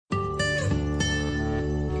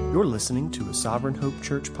You're listening to a Sovereign Hope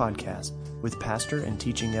Church podcast with pastor and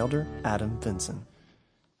teaching elder Adam Vinson.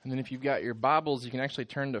 And then if you've got your Bibles, you can actually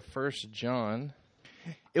turn to 1 John.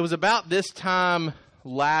 It was about this time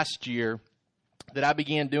last year that I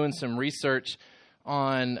began doing some research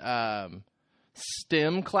on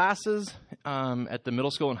STEM classes at the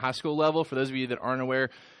middle school and high school level. For those of you that aren't aware,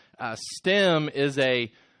 STEM is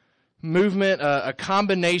a movement, a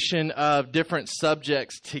combination of different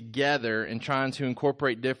subjects together and trying to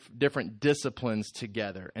incorporate different disciplines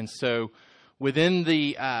together. And so within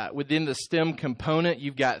the STEM component,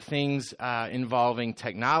 you've got things involving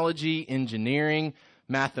technology, engineering,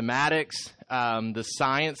 mathematics, the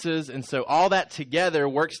sciences. And so all that together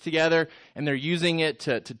works together, and they're using it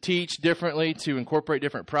to teach differently, to incorporate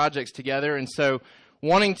different projects together. And so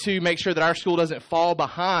wanting to make sure that our school doesn't fall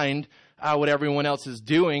behind what everyone else is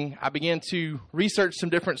doing, I began to research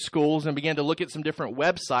some different schools and began to look at some different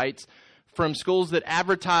websites from schools that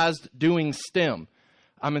advertised doing STEM.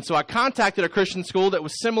 And so I contacted a Christian school that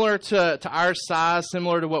was similar to our size,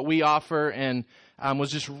 similar to what we offer, and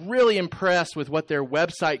was just really impressed with what their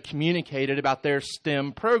website communicated about their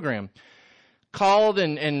STEM program. Called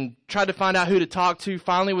and tried to find out who to talk to,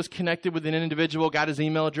 finally was connected with an individual, got his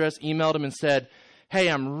email address, emailed him and said, "Hey,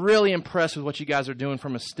 I'm really impressed with what you guys are doing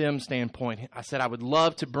from a STEM standpoint." I said, "I would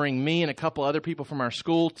love to bring me and a couple other people from our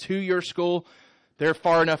school to your school. They're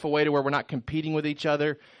far enough away to where we're not competing with each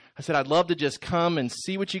other." I said, "I'd love to just come and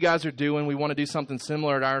see what you guys are doing. We want to do something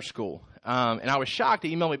similar at our school." And I was shocked.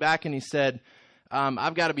 He emailed me back and he said,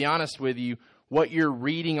 "I've got to be honest with you. What you're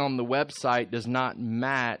reading on the website does not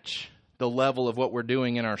match the level of what we're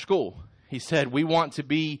doing in our school." He said, "We want to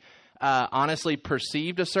be honestly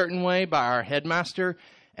perceived a certain way by our headmaster,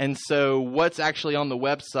 and so what's actually on the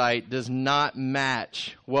website does not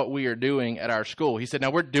match what we are doing at our school." He said, "Now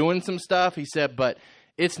we're doing some stuff," he said, "but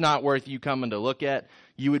it's not worth you coming to look at.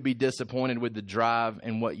 You would be disappointed with the drive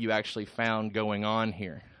and what you actually found going on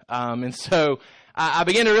here." And so I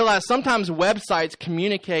began to realize sometimes websites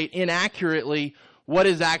communicate inaccurately what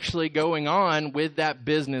is actually going on with that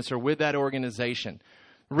business or with that organization.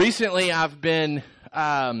 Recently, I've been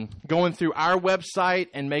going through our website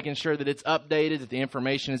and making sure that it's updated, that the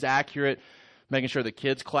information is accurate, making sure the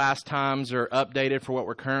kids' class times are updated for what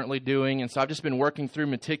we're currently doing. And so I've just been working through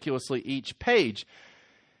meticulously each page.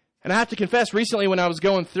 And I have to confess, recently when I was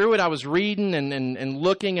going through it, I was reading and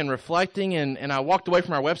looking and reflecting, and I walked away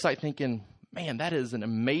from our website thinking, man, that is an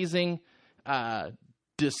amazing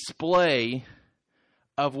display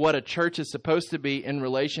of what a church is supposed to be in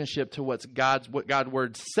relationship to what God's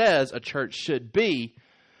word says a church should be.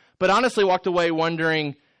 But honestly walked away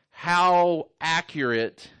wondering, how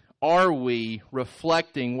accurate are we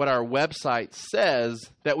reflecting what our website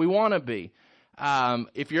says that we want to be?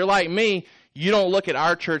 If you're like me, you don't look at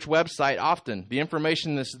our church website often. The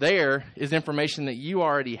information that's there is information that you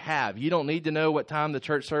already have. You don't need to know what time the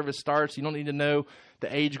church service starts. You don't need to know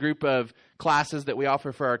the age group of classes that we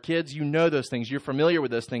offer for our kids. You know those things. You're familiar with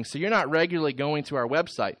those things. So you're not regularly going to our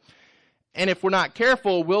website. And if we're not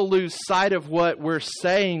careful, we'll lose sight of what we're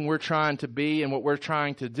saying we're trying to be and what we're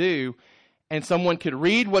trying to do. And someone could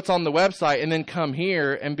read what's on the website and then come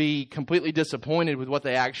here and be completely disappointed with what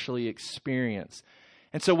they actually experience.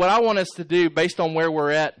 And so what I want us to do, based on where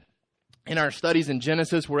we're at in our studies in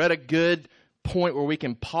Genesis, we're at a good point where we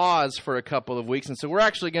can pause for a couple of weeks. And so we're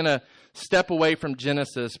actually going to step away from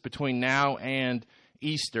Genesis between now and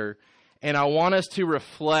Easter. And I want us to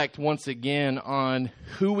reflect once again on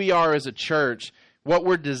who we are as a church, what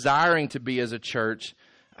we're desiring to be as a church,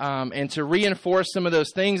 and to reinforce some of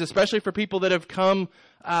those things, especially for people that have come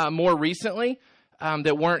more recently,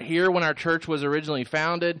 that weren't here when our church was originally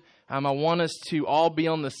founded. I want us to all be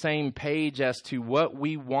on the same page as to what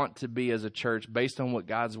we want to be as a church based on what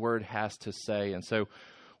God's word has to say. And so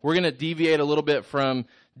we're going to deviate a little bit from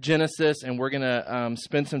Genesis, and we're going to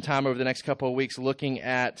spend some time over the next couple of weeks looking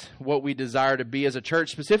at what we desire to be as a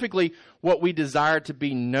church, specifically what we desire to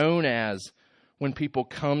be known as when people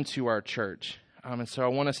come to our church. And so I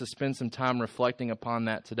want us to spend some time reflecting upon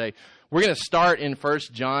that today. We're going to start in 1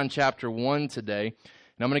 John chapter 1 today.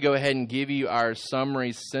 And I'm going to go ahead and give you our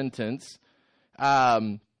summary sentence.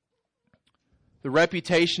 The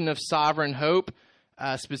reputation of Sovereign Hope.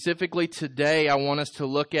 Specifically today, I want us to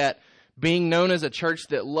look at being known as a church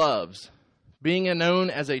that loves. Being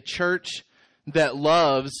known as a church that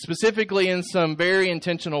loves, specifically in some very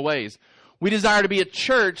intentional ways. We desire to be a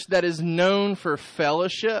church that is known for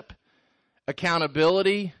fellowship,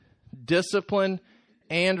 accountability, discipline,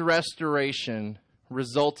 and restoration,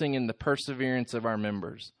 resulting in the perseverance of our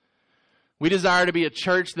members. We desire to be a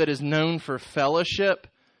church that is known for fellowship,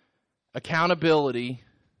 accountability,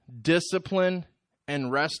 discipline,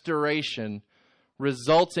 and restoration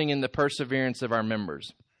resulting in the perseverance of our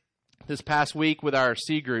members. This past week with our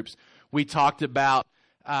C groups, we talked about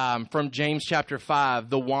from James chapter 5,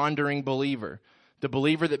 the wandering believer. The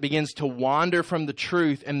believer that begins to wander from the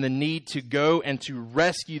truth and the need to go and to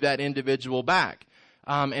rescue that individual back.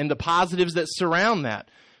 And the positives that surround that.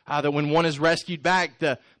 That when one is rescued back,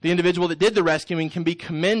 the individual that did the rescuing can be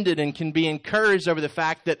commended and can be encouraged over the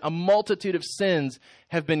fact that a multitude of sins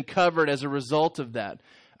have been covered as a result of that.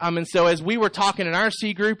 And so as we were talking in our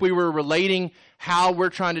C group, we were relating how we're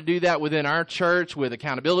trying to do that within our church, with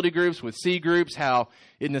accountability groups, with C groups, how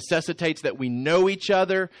it necessitates that we know each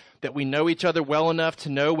other well enough to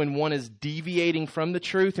know when one is deviating from the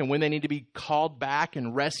truth and when they need to be called back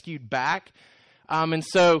and rescued back. And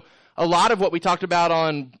so a lot of what we talked about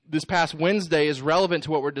on this past Wednesday is relevant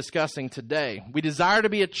to what we're discussing today. We desire to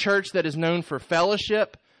be a church that is known for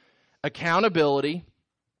fellowship, accountability,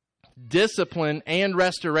 discipline, and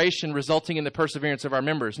restoration resulting in the perseverance of our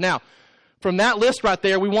members. Now, from that list right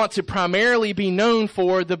there, we want to primarily be known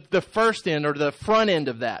for the first end or the front end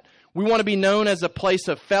of that. We want to be known as a place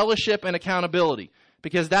of fellowship and accountability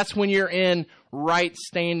because that's when you're in right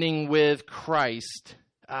standing with Christ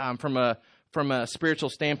from a spiritual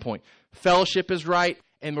standpoint. Fellowship is right,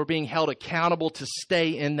 and we're being held accountable to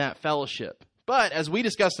stay in that fellowship. But as we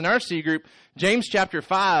discussed in our C group, James chapter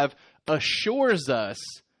 5 assures us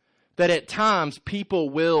that at times people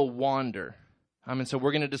will wander. And so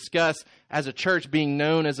we're going to discuss as a church being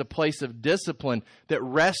known as a place of discipline that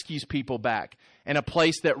rescues people back and a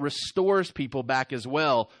place that restores people back as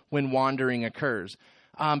well when wandering occurs.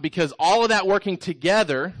 Because all of that working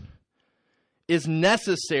together is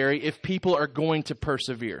necessary if people are going to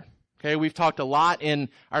persevere. Okay, we've talked a lot in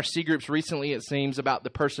our C groups recently, it seems, about the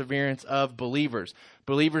perseverance of believers.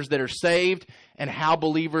 Believers that are saved and how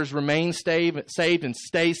believers remain saved and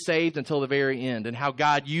stay saved until the very end. And how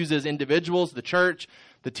God uses individuals, the church,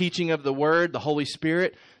 the teaching of the Word, the Holy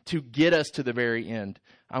Spirit, to get us to the very end.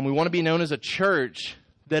 We want to be known as a church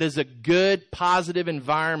that is a good, positive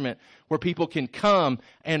environment where people can come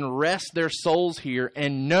and rest their souls here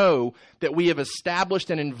and know that we have established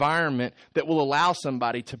an environment that will allow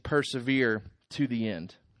somebody to persevere to the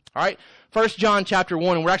end. All right, 1 John chapter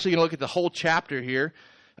 1, and we're actually going to look at the whole chapter here.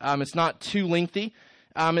 It's not too lengthy.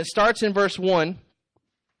 It starts in verse 1.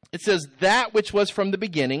 It says, "That which was from the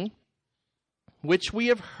beginning, which we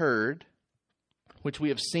have heard, which we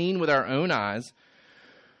have seen with our own eyes,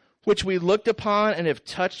 which we looked upon and have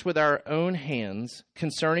touched with our own hands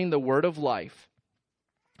concerning the word of life.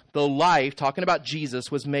 The life," talking about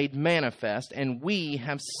Jesus, "was made manifest, and we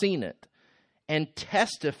have seen it, and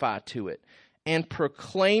testify to it, and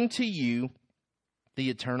proclaim to you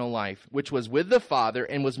the eternal life, which was with the Father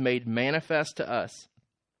and was made manifest to us.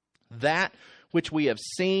 That which we have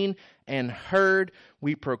seen and heard,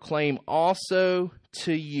 we proclaim also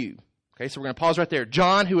to you." Okay, so we're going to pause right there.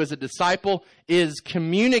 John, who is a disciple, is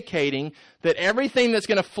communicating that everything that's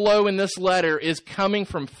going to flow in this letter is coming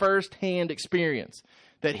from firsthand experience,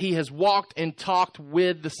 that he has walked and talked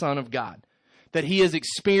with the Son of God, that he has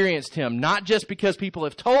experienced him, not just because people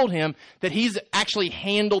have told him, that he's actually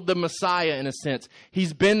handled the Messiah in a sense.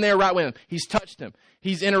 He's been there right with him. He's touched him.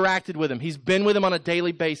 He's interacted with him. He's been with him on a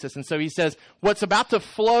daily basis. And so he says, what's about to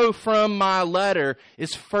flow from my letter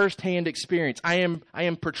is firsthand experience. I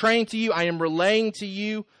am portraying to you, I am relaying to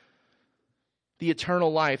you the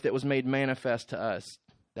eternal life that was made manifest to us,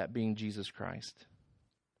 that being Jesus Christ.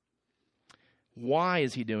 Why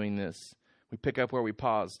is he doing this? We pick up where we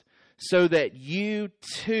paused. So that you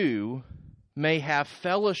too may have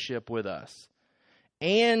fellowship with us.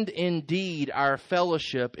 And indeed, our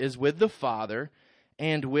fellowship is with the Father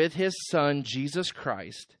and with his Son, Jesus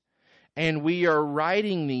Christ. And we are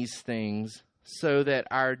writing these things so that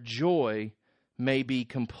our joy may be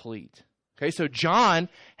complete. Okay, so John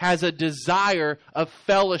has a desire of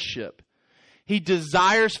fellowship. He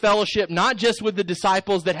desires fellowship not just with the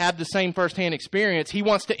disciples that have the same firsthand experience. He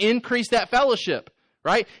wants to increase that fellowship.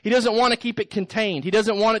 Right? He doesn't want to keep it contained. He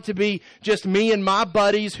doesn't want it to be just me and my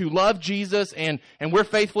buddies who love Jesus and we're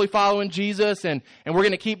faithfully following Jesus and we're going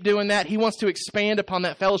to keep doing that. He wants to expand upon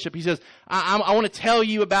that fellowship. He says, I want to tell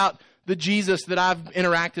you about the Jesus that I've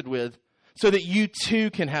interacted with so that you too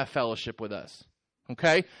can have fellowship with us.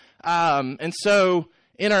 Okay? And so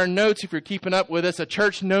in our notes, if you're keeping up with us, a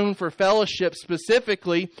church known for fellowship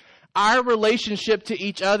specifically, our relationship to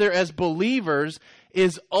each other as believers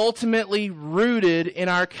is ultimately rooted in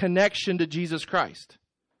our connection to Jesus Christ.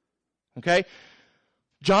 Okay?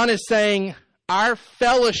 John is saying our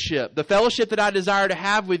fellowship, the fellowship that I desire to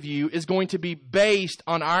have with you, is going to be based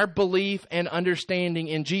on our belief and understanding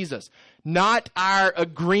in Jesus. Not our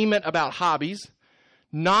agreement about hobbies,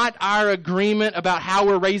 not our agreement about how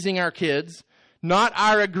we're raising our kids, not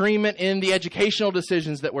our agreement in the educational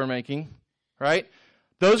decisions that we're making, right?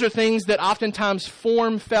 Those are things that oftentimes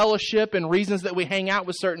form fellowship and reasons that we hang out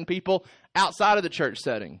with certain people outside of the church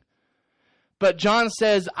setting. But John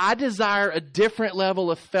says, I desire a different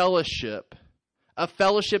level of fellowship, a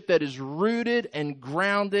fellowship that is rooted and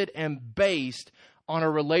grounded and based on a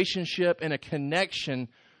relationship and a connection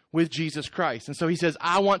with Jesus Christ. And so he says,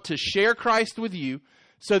 I want to share Christ with you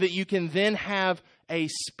so that you can then have a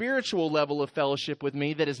spiritual level of fellowship with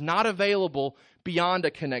me that is not available beyond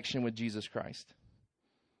a connection with Jesus Christ.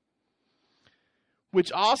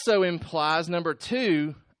 Which also implies, number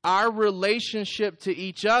two, our relationship to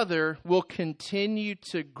each other will continue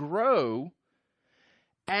to grow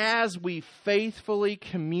as we faithfully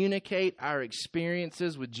communicate our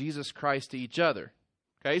experiences with Jesus Christ to each other.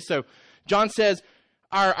 Okay, so John says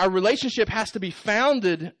our relationship has to be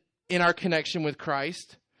founded in our connection with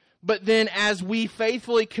Christ, but then as we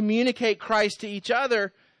faithfully communicate Christ to each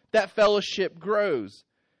other, that fellowship grows.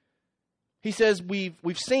 He says we've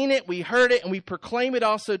seen it, we heard it, and we proclaim it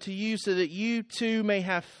also to you so that you too may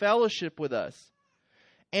have fellowship with us.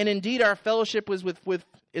 And indeed our fellowship is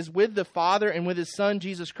with the Father and with His Son,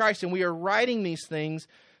 Jesus Christ. And we are writing these things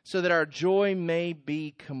so that our joy may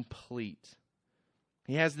be complete.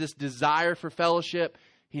 He has this desire for fellowship.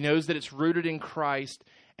 He knows that it's rooted in Christ.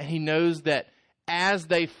 And he knows that as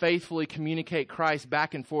they faithfully communicate Christ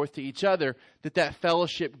back and forth to each other, that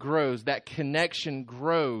fellowship grows, that connection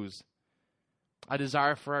grows. I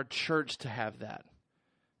desire for our church to have that.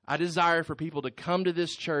 I desire for people to come to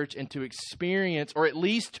this church and to experience, or at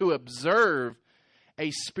least to observe,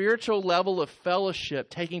 a spiritual level of fellowship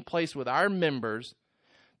taking place with our members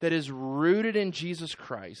that is rooted in Jesus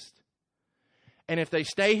Christ. And if they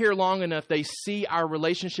stay here long enough, they see our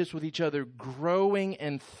relationships with each other growing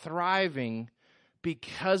and thriving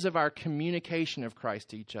because of our communication of Christ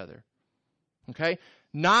to each other. Okay?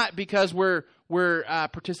 Not because we're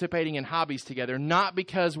participating in hobbies together, not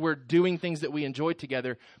because we're doing things that we enjoy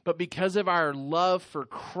together, but because of our love for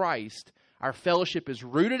Christ. Our fellowship is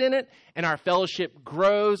rooted in it, and our fellowship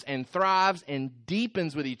grows and thrives and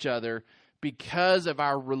deepens with each other because of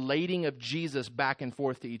our relating of Jesus back and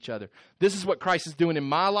forth to each other. This is what Christ is doing in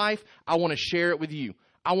my life. I want to share it with you.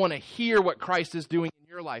 I want to hear what Christ is doing in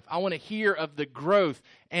your life. I want to hear of the growth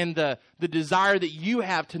and the desire that you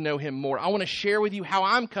have to know Him more. I want to share with you how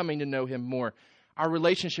I'm coming to know Him more. Our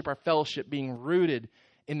relationship, our fellowship being rooted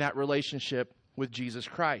in that relationship with Jesus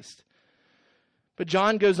Christ. But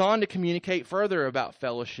John goes on to communicate further about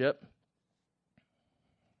fellowship.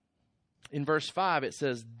 In verse 5, it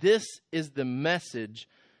says, "This is the message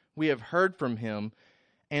we have heard from Him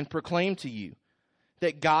and proclaim to you,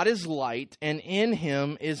 that God is light, and in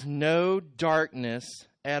Him is no darkness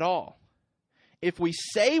at all. If we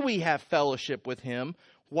say we have fellowship with Him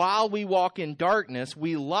while we walk in darkness,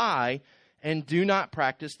 we lie and do not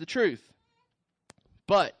practice the truth.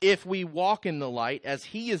 But if we walk in the light as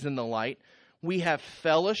He is in the light, we have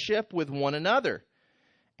fellowship with one another.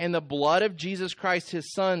 And the blood of Jesus Christ,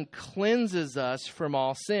 His Son, cleanses us from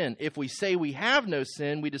all sin. If we say we have no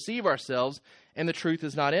sin, we deceive ourselves, and the truth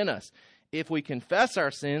is not in us. If we confess our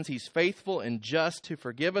sins, He's faithful and just to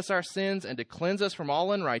forgive us our sins and to cleanse us from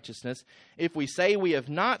all unrighteousness. If we say we have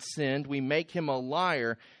not sinned, we make Him a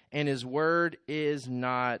liar, and His word is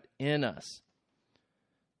not in us."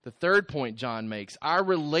 The third point John makes, our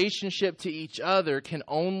relationship to each other can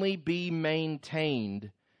only be maintained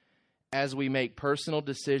as we make personal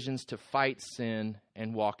decisions to fight sin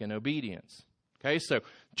and walk in obedience. Okay, so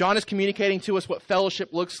John is communicating to us what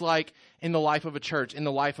fellowship looks like in the life of a church, in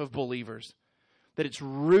the life of believers. That it's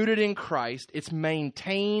rooted in Christ, it's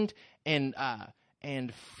maintained and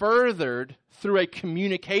furthered through a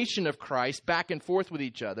communication of Christ back and forth with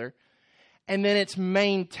each other. And then it's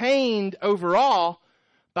maintained overall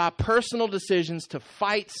by personal decisions to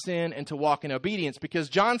fight sin and to walk in obedience. Because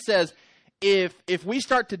John says, if we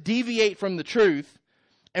start to deviate from the truth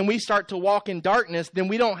and we start to walk in darkness, then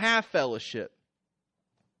we don't have fellowship.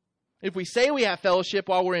 If we say we have fellowship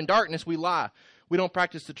while we're in darkness, we lie. We don't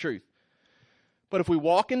practice the truth. But if we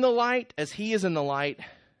walk in the light as He is in the light,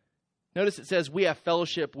 notice it says we have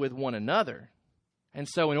fellowship with one another. And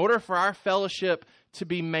so in order for our fellowship to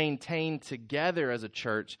be maintained together as a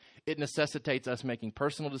church, it necessitates us making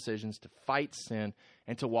personal decisions to fight sin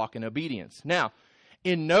and to walk in obedience. Now,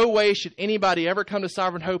 in no way should anybody ever come to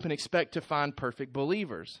Sovereign Hope and expect to find perfect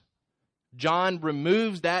believers. John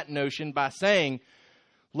removes that notion by saying,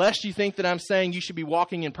 lest you think that I'm saying you should be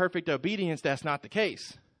walking in perfect obedience, that's not the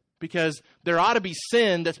case. Because there ought to be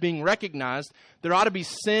sin that's being recognized. There ought to be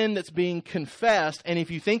sin that's being confessed. And if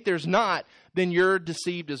you think there's not, then you're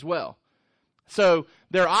deceived as well. So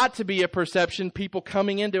there ought to be a perception, people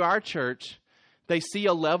coming into our church, they see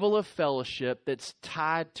a level of fellowship that's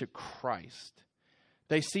tied to Christ.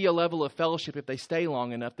 They see a level of fellowship, if they stay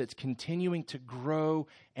long enough, that's continuing to grow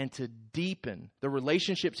and to deepen. The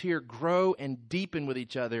relationships here grow and deepen with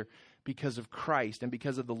each other because of Christ and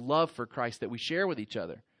because of the love for Christ that we share with each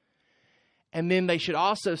other. And then they should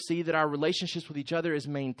also see that our relationships with each other is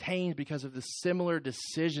maintained because of the similar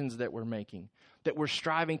decisions that we're making, that we're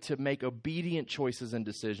striving to make obedient choices and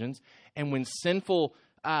decisions. And when sinful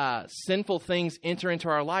things enter into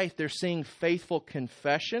our life, they're seeing faithful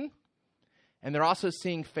confession, and they're also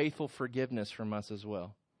seeing faithful forgiveness from us as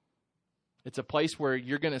well. It's a place where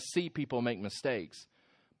you're going to see people make mistakes,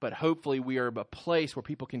 but hopefully we are a place where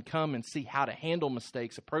people can come and see how to handle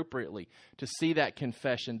mistakes appropriately, to see that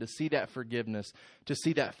confession, to see that forgiveness, to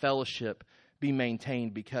see that fellowship be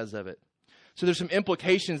maintained because of it. So there's some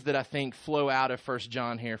implications that I think flow out of 1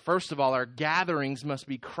 John here. First of all, our gatherings must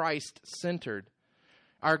be Christ-centered.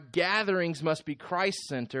 Our gatherings must be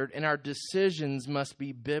Christ-centered, and our decisions must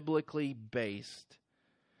be biblically based.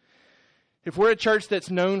 If we're a church that's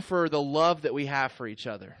known for the love that we have for each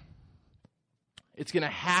other, it's going to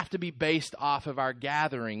have to be based off of our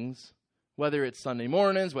gatherings, whether it's Sunday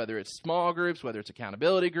mornings, whether it's small groups, whether it's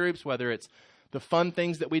accountability groups, whether it's the fun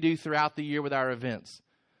things that we do throughout the year with our events,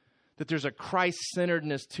 that there's a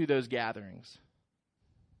Christ-centeredness to those gatherings.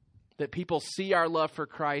 That people see our love for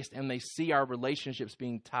Christ and they see our relationships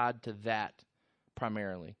being tied to that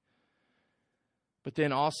primarily. But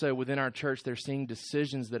then also within our church, they're seeing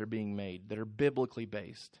decisions that are being made that are biblically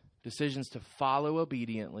based. Decisions to follow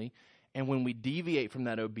obediently. And when we deviate from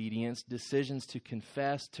that obedience, decisions to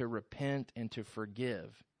confess, to repent, and to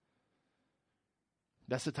forgive.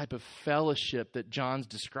 That's the type of fellowship that John's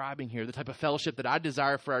describing here, the type of fellowship that I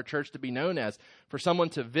desire for our church to be known as. For someone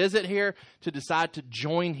to visit here, to decide to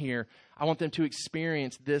join here, I want them to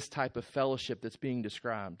experience this type of fellowship that's being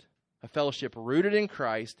described. A fellowship rooted in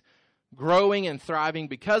Christ, growing and thriving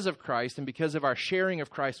because of Christ and because of our sharing of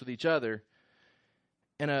Christ with each other,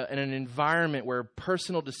 in an environment where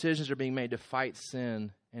personal decisions are being made to fight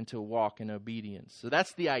sin and to walk in obedience. So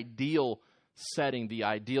that's the ideal setting, the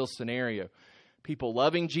ideal scenario. People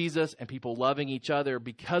loving Jesus and people loving each other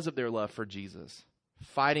because of their love for Jesus.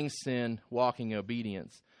 Fighting sin, walking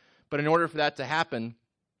obedience. But in order for that to happen,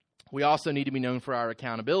 we also need to be known for our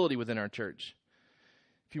accountability within our church.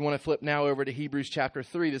 If you want to flip now over to Hebrews chapter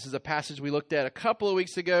 3, this is a passage we looked at a couple of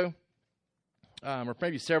weeks ago, or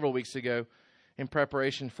maybe several weeks ago, in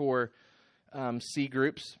preparation for C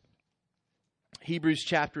groups. Hebrews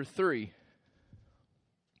chapter 3.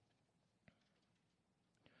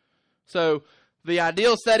 So, the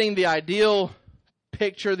ideal setting, the ideal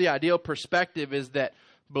picture, the ideal perspective is that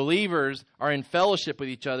believers are in fellowship with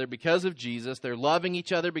each other because of Jesus. They're loving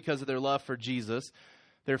each other because of their love for Jesus.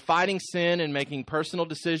 They're fighting sin and making personal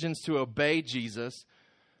decisions to obey Jesus.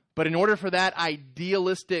 But in order for that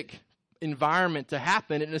idealistic environment to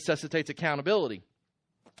happen, it necessitates accountability.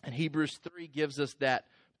 And Hebrews 3 gives us that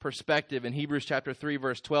perspective. In Hebrews chapter 3,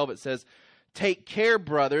 verse 12, it says, "Take care,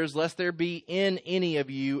 brothers, lest there be in any of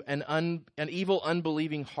you an evil,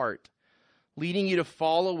 unbelieving heart, leading you to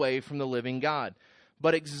fall away from the living God.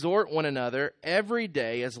 But exhort one another every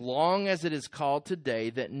day, as long as it is called today,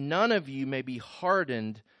 that none of you may be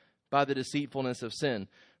hardened by the deceitfulness of sin.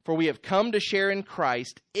 For we have come to share in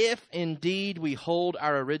Christ, if indeed we hold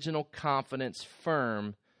our original confidence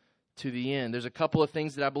firm to the end." There's a couple of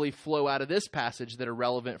things that I believe flow out of this passage that are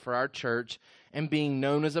relevant for our church and being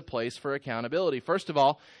known as a place for accountability. First of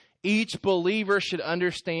all, each believer should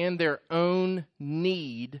understand their own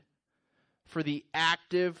need for the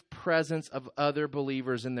active presence of other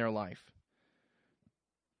believers in their life.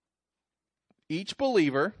 Each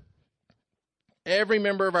believer, every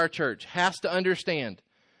member of our church, has to understand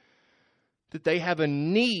that they have a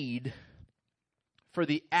need for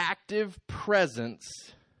the active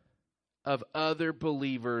presence of other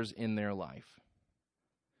believers in their life.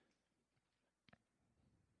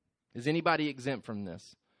 Is anybody exempt from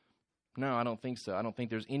this? No, I don't think so. I don't think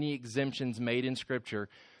there's any exemptions made in Scripture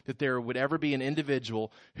that there would ever be an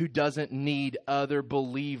individual who doesn't need other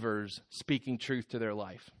believers speaking truth to their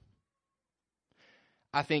life.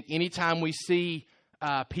 I think anytime we see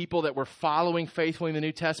people that were following faithfully in the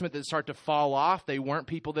New Testament that start to fall off, they weren't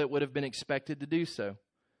people that would have been expected to do so.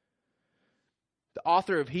 The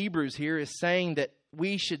author of Hebrews here is saying that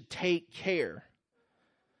we should take care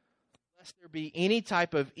lest there be any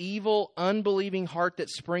type of evil, unbelieving heart that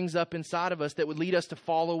springs up inside of us that would lead us to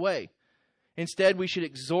fall away. Instead, we should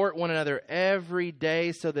exhort one another every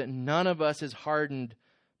day so that none of us is hardened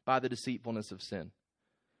by the deceitfulness of sin.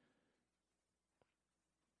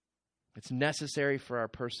 It's necessary for our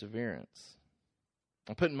perseverance.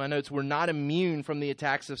 I put in my notes, we're not immune from the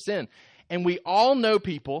attacks of sin. And we all know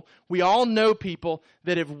people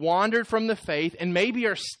that have wandered from the faith and maybe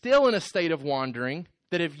are still in a state of wandering,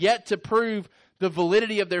 that have yet to prove the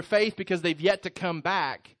validity of their faith because they've yet to come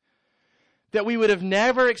back, that we would have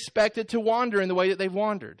never expected to wander in the way that they've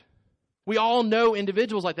wandered. We all know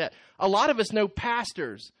individuals like that. A lot of us know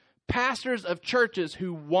pastors of churches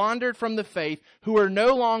who wandered from the faith, who are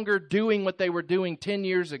no longer doing what they were doing 10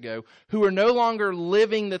 years ago, who are no longer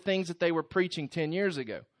living the things that they were preaching 10 years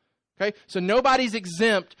ago. Okay? So nobody's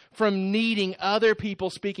exempt from needing other people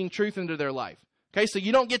speaking truth into their life. Okay? So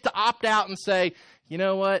you don't get to opt out and say, you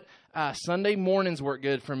know what, Sunday mornings work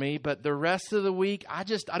good for me, but the rest of the week, I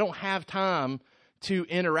don't have time to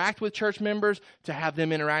interact with church members, to have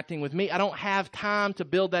them interacting with me. I don't have time to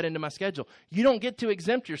build that into my schedule. You don't get to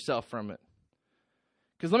exempt yourself from it.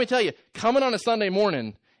 Because let me tell you, coming on a Sunday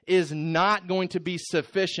morning is not going to be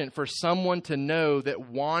sufficient for someone to know that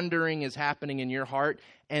wandering is happening in your heart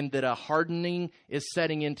and that a hardening is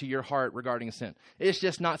setting into your heart regarding sin. It's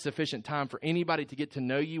just not sufficient time for anybody to get to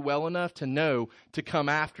know you well enough to know to come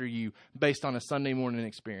after you based on a Sunday morning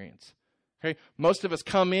experience. Okay? Most of us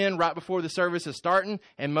come in right before the service is starting,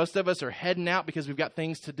 and most of us are heading out because we've got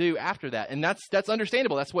things to do after that. And that's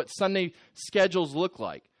understandable. That's what Sunday schedules look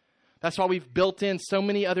like. That's why we've built in so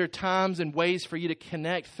many other times and ways for you to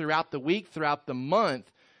connect throughout the week, throughout the month,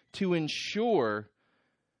 to ensure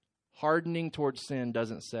hardening towards sin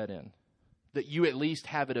doesn't set in. That you at least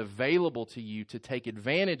have it available to you to take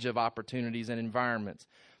advantage of opportunities and environments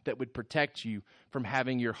that would protect you from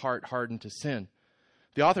having your heart hardened to sin.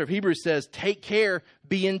 The author of Hebrews says, take care,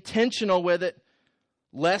 be intentional with it,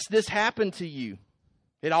 lest this happen to you.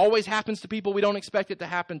 It always happens to people we don't expect it to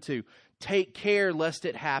happen to. Take care lest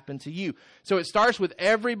it happen to you. So it starts with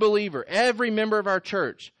every believer, every member of our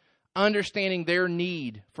church, understanding their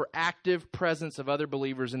need for active presence of other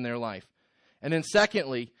believers in their life. And then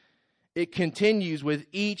secondly, it continues with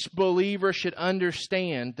each believer should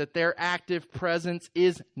understand that their active presence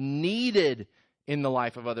is needed in the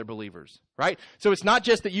life of other believers, right? So it's not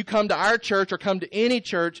just that you come to our church or come to any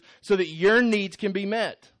church so that your needs can be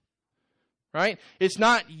met, right? It's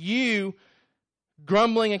not you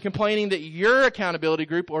grumbling and complaining that your accountability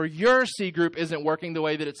group or your C group isn't working the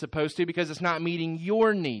way that it's supposed to because it's not meeting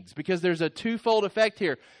your needs, because there's a twofold effect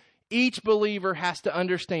here. Each believer has to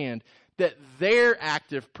understand that their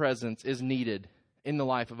active presence is needed in the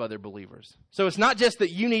life of other believers. So it's not just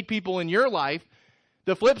that you need people in your life.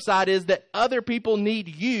 The flip side is that other people need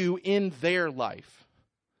you in their life.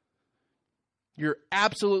 You're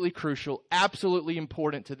absolutely crucial, absolutely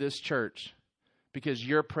important to this church because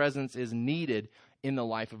your presence is needed in the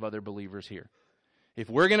life of other believers here. If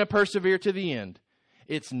we're going to persevere to the end,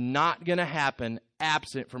 it's not going to happen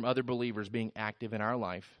absent from other believers being active in our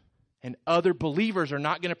life. And other believers are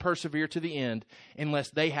not going to persevere to the end unless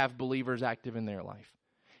they have believers active in their life.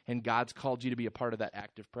 And God's called you to be a part of that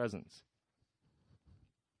active presence.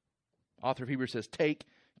 Author of Hebrews says, take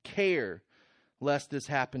care lest this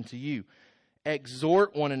happen to you.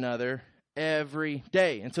 Exhort one another every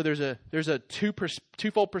day. And so there's a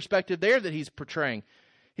twofold perspective there that he's portraying.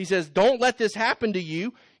 He says, don't let this happen to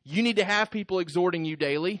you. You need to have people exhorting you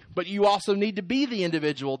daily, but you also need to be the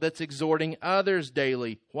individual that's exhorting others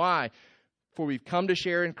daily. Why? For we've come to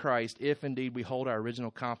share in Christ if indeed we hold our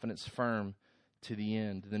original confidence firm to the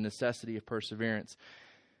end, the necessity of perseverance.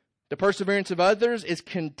 The perseverance of others is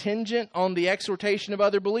contingent on the exhortation of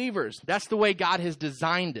other believers. That's the way God has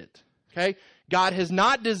designed it. Okay? God has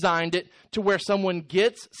not designed it to where someone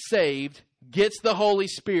gets saved, gets the Holy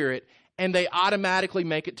Spirit, and they automatically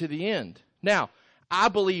make it to the end. Now, I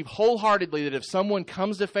believe wholeheartedly that if someone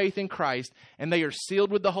comes to faith in Christ and they are sealed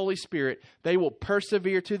with the Holy Spirit, they will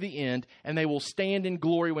persevere to the end and they will stand in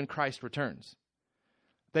glory when Christ returns.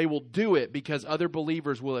 They will do it because other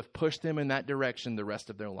believers will have pushed them in that direction the rest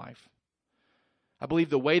of their life. I believe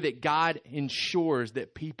the way that God ensures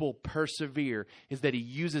that people persevere is that He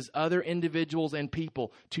uses other individuals and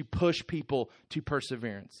people to push people to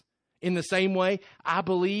perseverance. In the same way, I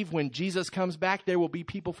believe when Jesus comes back, there will be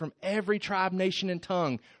people from every tribe, nation, and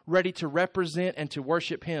tongue ready to represent and to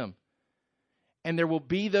worship Him. And there will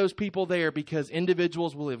be those people there because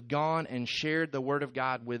individuals will have gone and shared the Word of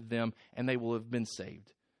God with them, and they will have been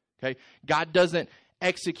saved. Okay? God doesn't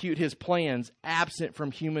execute His plans absent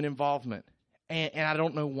from human involvement. And I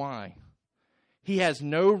don't know why. He has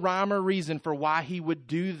no rhyme or reason for why he would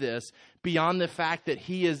do this beyond the fact that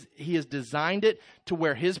he has designed it to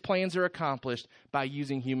where his plans are accomplished by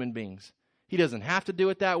using human beings. He doesn't have to do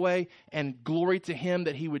it that way, and glory to him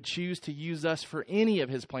that he would choose to use us for any of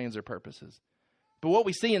his plans or purposes. But what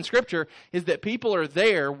we see in Scripture is that people are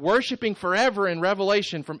there worshiping forever in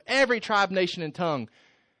Revelation from every tribe, nation, and tongue,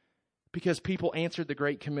 because people answered the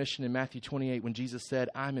Great Commission in Matthew 28 when Jesus said,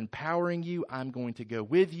 I'm empowering you, I'm going to go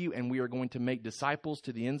with you, and we are going to make disciples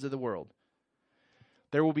to the ends of the world.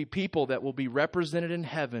 There will be people that will be represented in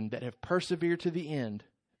heaven that have persevered to the end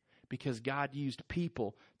because God used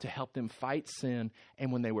people to help them fight sin,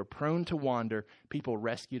 and when they were prone to wander, people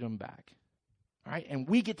rescued them back. All right? And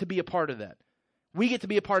we get to be a part of that. We get to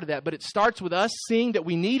be a part of that, but it starts with us seeing that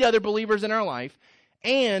we need other believers in our life,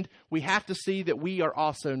 and we have to see that we are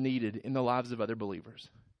also needed in the lives of other believers.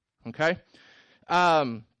 Okay?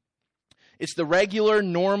 It's the regular,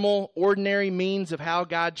 normal, ordinary means of how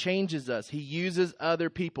God changes us. He uses other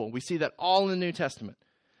people. We see that all in the New Testament.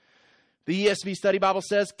 The ESV Study Bible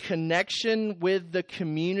says connection with the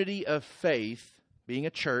community of faith, being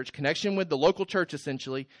a church, connection with the local church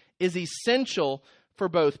essentially, is essential for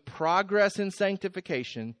both progress in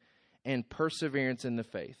sanctification and perseverance in the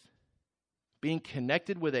faith. Being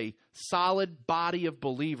connected with a solid body of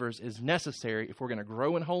believers is necessary if we're going to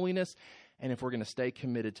grow in holiness and if we're going to stay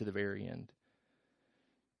committed to the very end.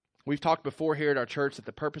 We've talked before here at our church that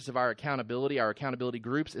the purpose of our accountability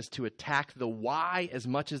groups, is to attack the why as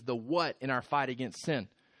much as the what in our fight against sin.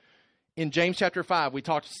 In James chapter 5, we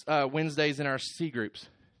talked Wednesdays in our C groups,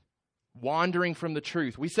 wandering from the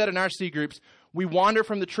truth. We said in our C groups, we wander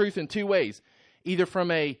from the truth in two ways. Either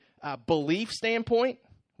from a belief standpoint,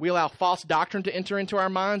 we allow false doctrine to enter into our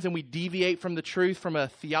minds and we deviate from the truth from a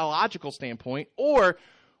theological standpoint, or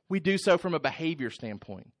we do so from a behavior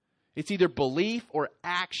standpoint. It's either belief or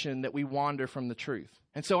action that we wander from the truth.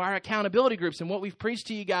 And so our accountability groups and what we've preached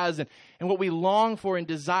to you guys and what we long for and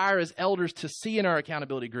desire as elders to see in our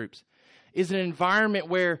accountability groups is an environment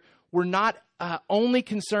where we're not only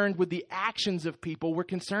concerned with the actions of people, we're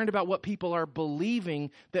concerned about what people are believing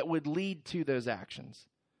that would lead to those actions.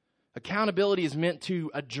 Accountability is meant to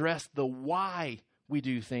address the why we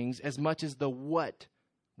do things as much as the what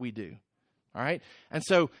we do. All right? And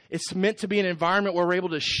so it's meant to be an environment where we're able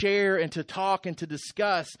to share and to talk and to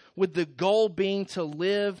discuss, with the goal being to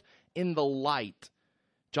live in the light.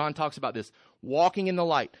 John talks about this, walking in the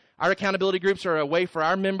light. Our accountability groups are a way for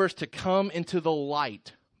our members to come into the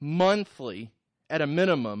light monthly at a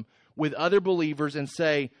minimum with other believers and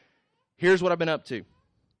say, here's what I've been up to.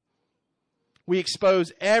 We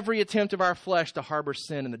expose every attempt of our flesh to harbor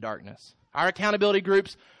sin in the darkness. Our accountability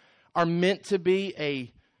groups are meant to be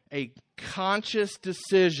a conscious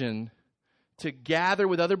decision to gather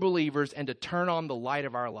with other believers and to turn on the light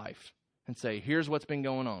of our life and say, here's what's been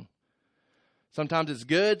going on. Sometimes it's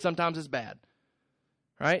good, sometimes it's bad.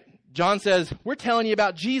 Right? John says, we're telling you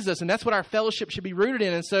about Jesus, and that's what our fellowship should be rooted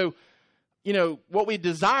in. And so, what we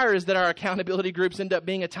desire is that our accountability groups end up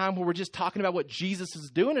being a time where we're just talking about what Jesus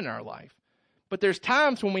is doing in our life. But there's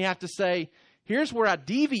times when we have to say, here's where I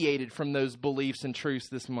deviated from those beliefs and truths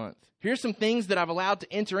this month. Here's some things that I've allowed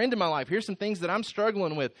to enter into my life. Here's some things that I'm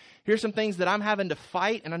struggling with. Here's some things that I'm having to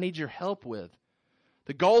fight and I need your help with.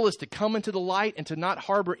 The goal is to come into the light and to not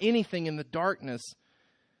harbor anything in the darkness,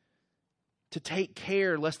 to take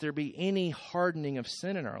care lest there be any hardening of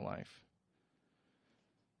sin in our life.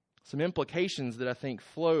 Some implications that I think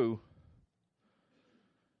flow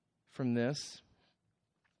from this.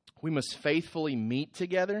 We must faithfully meet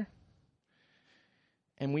together,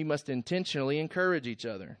 and we must intentionally encourage each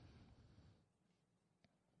other.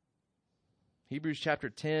 Hebrews chapter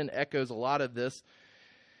 10 echoes a lot of this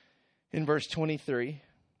in verse 23.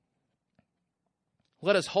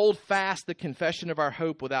 Let us hold fast the confession of our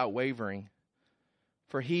hope without wavering,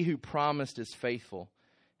 for he who promised is faithful.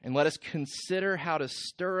 And let us consider how to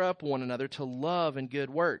stir up one another to love and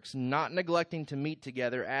good works, not neglecting to meet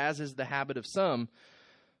together, as is the habit of some,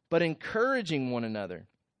 but encouraging one another,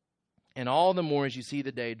 and all the more as you see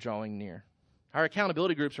the day drawing near. Our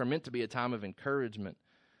accountability groups are meant to be a time of encouragement.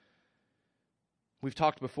 We've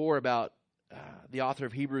talked before about the author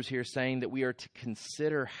of Hebrews here saying that we are to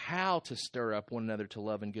consider how to stir up one another to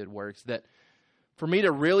love and good works, that for me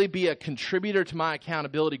to really be a contributor to my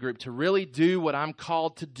accountability group, to really do what I'm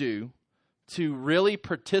called to do, to really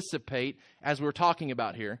participate, as we're talking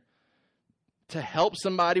about here, to help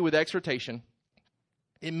somebody with exhortation,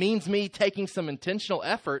 it means me taking some intentional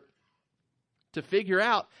effort to figure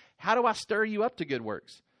out, how do I stir you up to good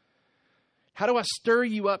works? How do I stir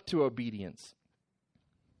you up to obedience?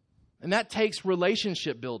 And that takes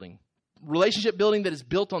relationship building. relationship building that is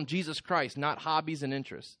built on Jesus Christ, not hobbies and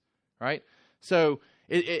interests, right? So,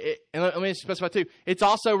 and let me specify too, it's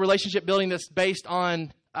also relationship building that's based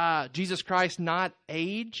on Jesus Christ, not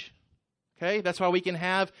age. Okay, that's why we can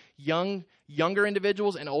have younger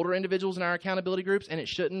individuals and older individuals in our accountability groups, and it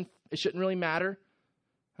shouldn't really matter.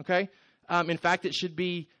 Okay, in fact, it should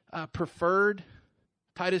be preferred.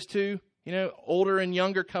 Titus 2, older and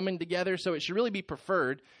younger coming together, so it should really be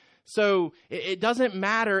preferred. So it doesn't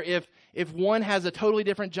matter if one has a totally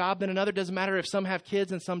different job than another. It doesn't matter if some have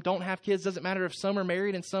kids and some don't have kids. It doesn't matter if some are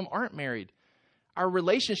married and some aren't married. Our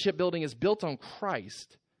relationship building is built on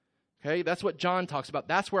Christ. Okay, that's what John talks about.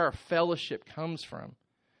 That's where our fellowship comes from.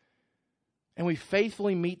 And we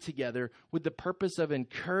faithfully meet together with the purpose of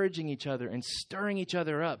encouraging each other and stirring each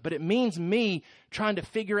other up. But it means me trying to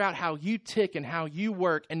figure out how you tick and how you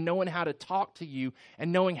work and knowing how to talk to you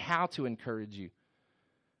and knowing how to encourage you.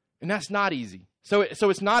 And that's not easy. So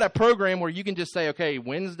it's not a program where you can just say, okay,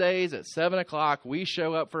 Wednesdays at 7 o'clock, we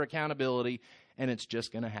show up for accountability, and it's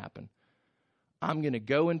just going to happen. I'm going to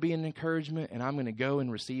go and be an encouragement, and I'm going to go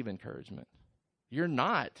and receive encouragement. You're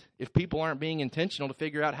not if people aren't being intentional to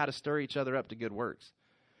figure out how to stir each other up to good works.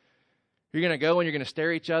 You're going to go and you're going to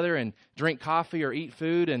stare at each other and drink coffee or eat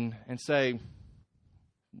food and say,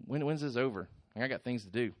 when's this over? I got things to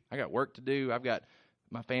do. I got work to do. I've got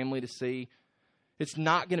my family to see. It's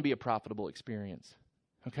not going to be a profitable experience,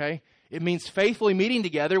 okay? It means faithfully meeting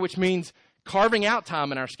together, which means carving out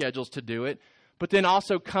time in our schedules to do it, but then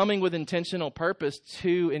also coming with intentional purpose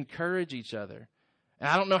to encourage each other. And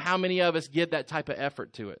I don't know how many of us give that type of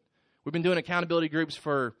effort to it. We've been doing accountability groups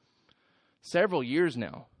for several years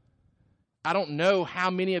now. I don't know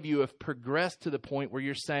how many of you have progressed to the point where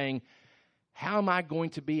you're saying, how am I going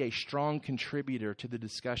to be a strong contributor to the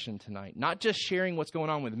discussion tonight? Not just sharing what's going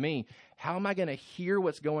on with me. How am I going to hear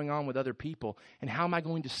what's going on with other people? And how am I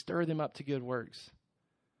going to stir them up to good works?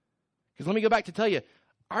 Because let me go back to tell you,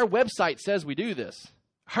 our website says we do this.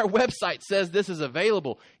 Our website says this is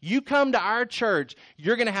available. You come to our church,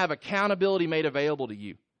 you're going to have accountability made available to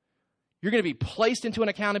you. You're going to be placed into an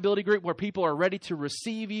accountability group where people are ready to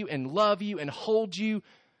receive you and love you and hold you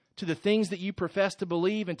to the things that you profess to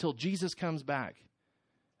believe until Jesus comes back.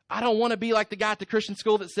 I don't want to be like the guy at the Christian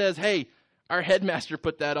school that says, hey, our headmaster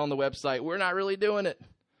put that on the website. We're not really doing it.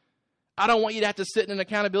 I don't want you to have to sit in an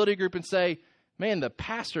accountability group and say, man, the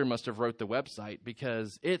pastor must have wrote the website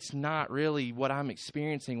because it's not really what I'm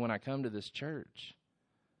experiencing when I come to this church.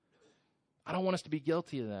 I don't want us to be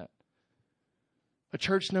guilty of that. A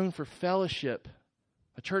church known for fellowship,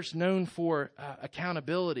 a church known for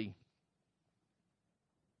accountability,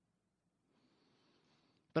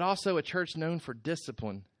 but also a church known for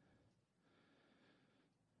discipline.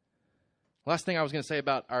 Last thing I was going to say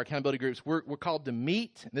about our accountability groups, we're called to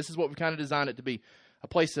meet. And this is what we've kind of designed it to be. A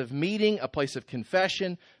place of meeting, a place of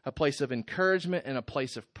confession, a place of encouragement, and a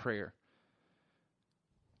place of prayer.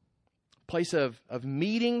 Place of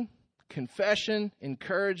meeting, confession,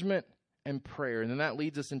 encouragement, and prayer. And then that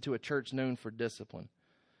leads us into a church known for discipline.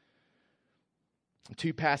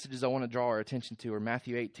 Two passages I want to draw our attention to are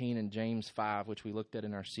Matthew 18 and James 5, which we looked at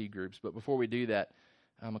in our C groups. But before we do that,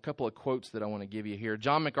 a couple of quotes that I want to give you here.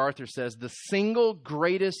 John MacArthur says, the single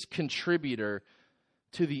greatest contributor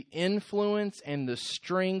to the influence and the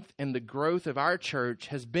strength and the growth of our church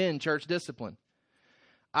has been church discipline.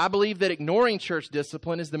 I believe that ignoring church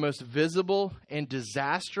discipline is the most visible and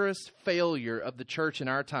disastrous failure of the church in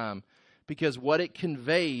our time, because what it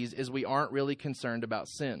conveys is we aren't really concerned about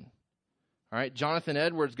sin. All right, Jonathan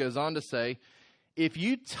Edwards goes on to say, if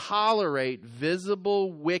you tolerate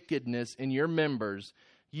visible wickedness in your members,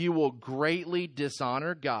 you will greatly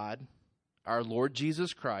dishonor God, our Lord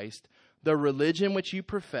Jesus Christ, the religion which you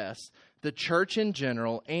profess, the church in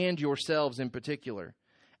general, and yourselves in particular.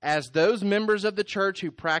 As those members of the church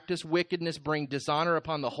who practice wickedness bring dishonor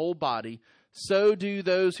upon the whole body, so do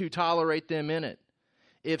those who tolerate them in it.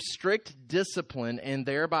 If strict discipline and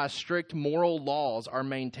thereby strict moral laws are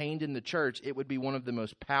maintained in the church, it would be one of the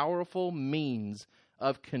most powerful means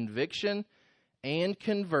of conviction and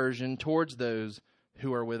conversion towards those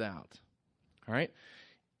who are without. All right?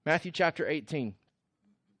 Matthew chapter 18.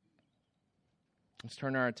 Let's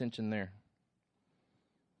turn our attention there.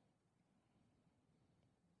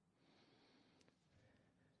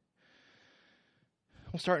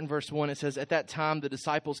 We'll start in verse 1. It says, at that time the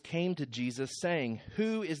disciples came to Jesus, saying,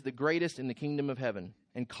 who is the greatest in the kingdom of heaven?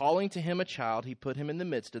 And calling to him a child, he put him in the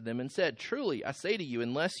midst of them and said, truly, I say to you,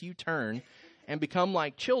 unless you turn and become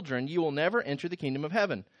like children, you will never enter the kingdom of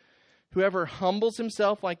heaven. Whoever humbles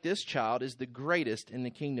himself like this child is the greatest in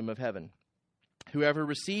the kingdom of heaven. Whoever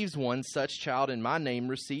receives one such child in my name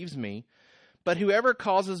receives me, But whoever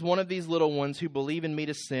causes one of these little ones who believe in me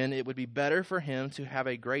to sin, it would be better for him to have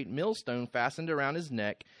a great millstone fastened around his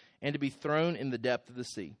neck and to be thrown in the depth of the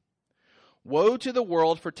sea. Woe to the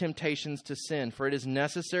world for temptations to sin, for it is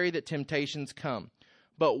necessary that temptations come.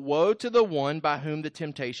 But woe to the one by whom the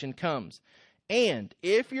temptation comes. And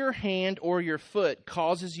if your hand or your foot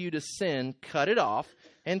causes you to sin, cut it off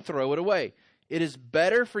and throw it away. It is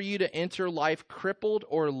better for you to enter life crippled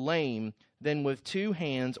or lame than with 2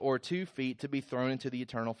 hands or 2 feet to be thrown into the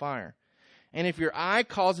eternal fire. And if your eye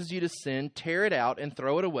causes you to sin, tear it out and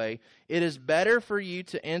throw it away. It is better for you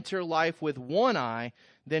to enter life with 1 eye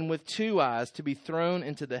than with 2 eyes to be thrown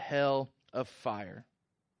into the hell of fire.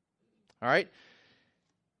 All right?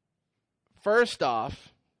 First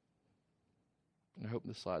off, I hope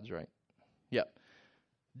this slide's right. Yep.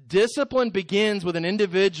 Discipline begins with an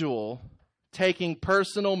individual taking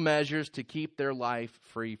personal measures to keep their life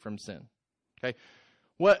free from sin. Okay?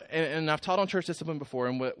 And I've taught on church discipline before,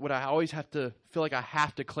 and what I always have to feel like I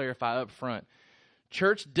have to clarify up front.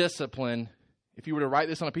 Church discipline, if you were to write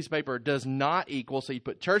this on a piece of paper, does not equal, so you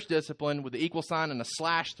put church discipline with the equal sign and a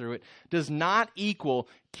slash through it, does not equal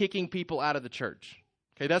kicking people out of the church.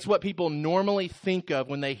 Okay, that's what people normally think of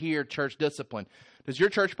when they hear church discipline. Does your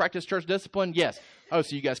church practice church discipline? Yes. Oh,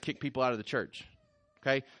 so you guys kick people out of the church.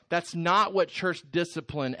 Okay, that's not what church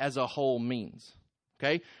discipline as a whole means.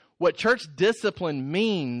 Okay, what church discipline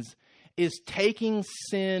means is taking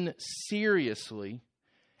sin seriously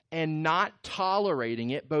and not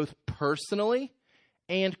tolerating it both personally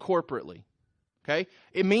and corporately. Okay?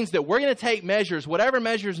 It means that we're going to take measures, whatever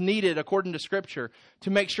measures needed according to Scripture, to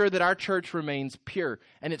make sure that our church remains pure.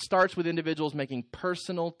 And it starts with individuals making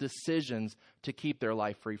personal decisions to keep their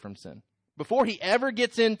life free from sin. Before he ever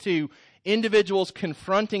gets into individuals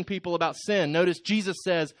confronting people about sin, notice Jesus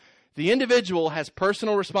says, the individual has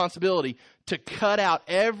personal responsibility to cut out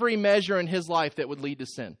every measure in his life that would lead to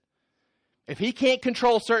sin. If he can't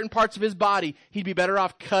control certain parts of his body, he'd be better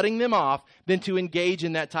off cutting them off than to engage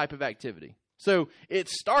in that type of activity. So it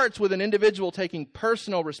starts with an individual taking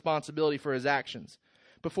personal responsibility for his actions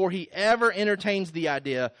before he ever entertains the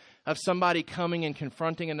idea of somebody coming and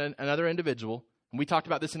confronting another individual. And we talked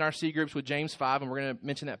about this in our C groups with James 5, and we're going to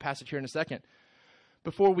mention that passage here in a second.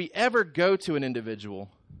 Before we ever go to an individual,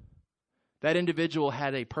 that individual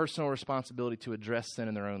had a personal responsibility to address sin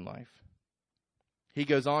in their own life. He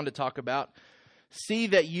goes on to talk about, see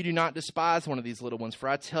that you do not despise one of these little ones, for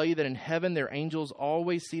I tell you that in heaven their angels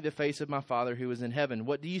always see the face of my Father who is in heaven.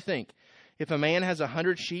 What do you think? If a man has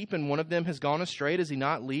 100 sheep and one of them has gone astray, does he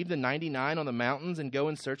not leave the 99 on the mountains and go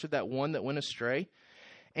in search of that one that went astray?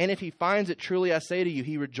 And if he finds it, truly I say to you,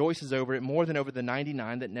 he rejoices over it more than over the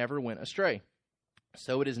 99 that never went astray.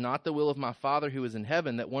 So it is not the will of my Father who is in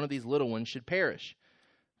heaven that one of these little ones should perish.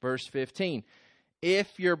 Verse 15,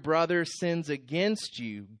 if your brother sins against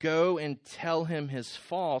you, go and tell him his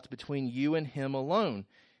fault between you and him alone.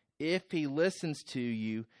 If he listens to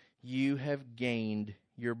you, you have gained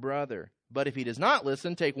your brother. But if he does not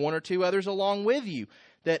listen, take 1 or 2 others along with you,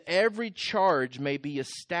 that every charge may be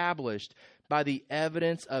established by the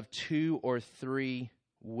evidence of 2 or 3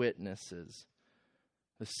 witnesses.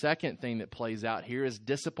 The second thing that plays out here is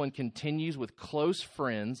discipline continues with close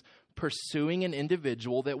friends pursuing an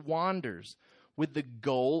individual that wanders with the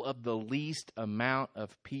goal of the least amount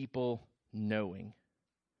of people knowing.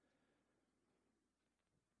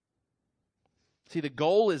 See, the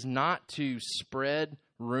goal is not to spread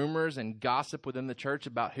rumors and gossip within the church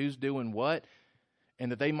about who's doing what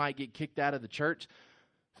and that they might get kicked out of the church.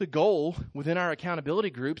 The goal within our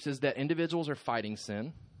accountability groups is that individuals are fighting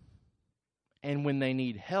sin. And when they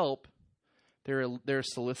need help, they're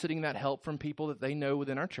soliciting that help from people that they know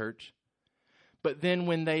within our church. But then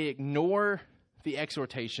when they ignore the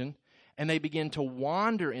exhortation and they begin to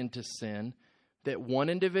wander into sin, that one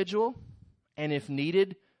individual, and if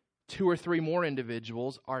needed, 2 or 3 more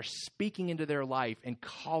individuals are speaking into their life and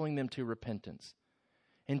calling them to repentance.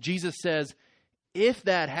 And Jesus says, if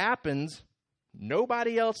that happens,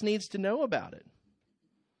 nobody else needs to know about it.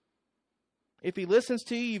 If he listens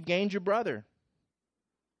to you, you've gained your brother.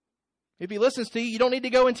 If he listens to you, you don't need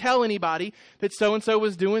to go and tell anybody that so-and-so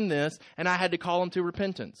was doing this and I had to call him to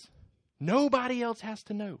repentance. Nobody else has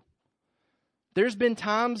to know. There's been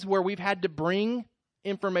times where we've had to bring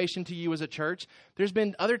information to you as a church. There's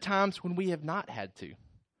been other times when we have not had to.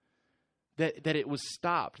 That it was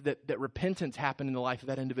stopped, that repentance happened in the life of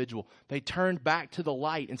that individual. They turned back to the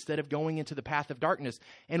light instead of going into the path of darkness.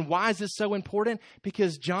 And why is this so important?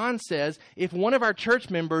 Because John says if one of our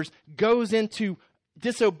church members goes into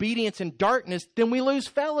disobedience and darkness, then we lose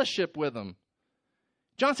fellowship with them.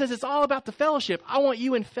 John says it's all about the fellowship. I want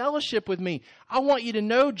you in fellowship with me. I want you to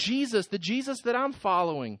know Jesus, the Jesus that I'm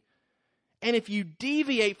following. And if you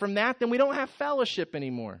deviate from that, then we don't have fellowship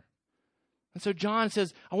anymore. And so John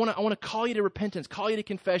says, I want to call you to repentance, call you to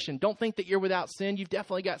confession. Don't think that you're without sin. You've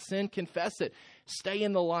definitely got sin. Confess it. Stay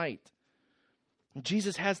in the light. And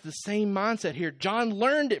Jesus has the same mindset here. John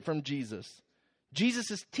learned it from Jesus.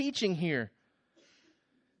 Jesus is teaching here.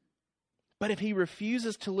 But if he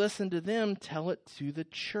refuses to listen to them, tell it to the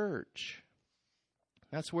church.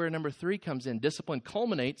 That's where number 3 comes in. Discipline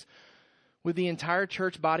culminates with the entire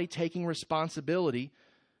church body taking responsibility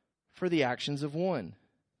for the actions of one.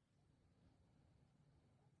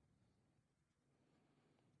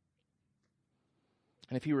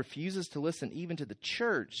 And if he refuses to listen even to the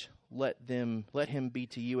church, let him be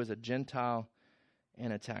to you as a Gentile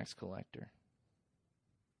and a tax collector.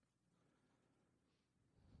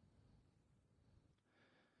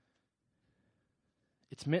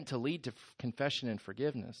 It's meant to lead to confession and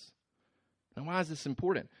forgiveness. And why is this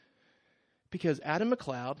important? Because Adam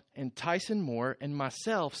McLeod and Tyson Moore and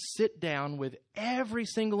myself sit down with every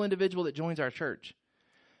single individual that joins our church.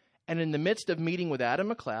 And in the midst of meeting with Adam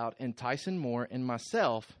McLeod and Tyson Moore and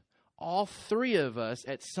myself, all 3 of us,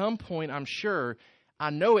 at some point, I'm sure, I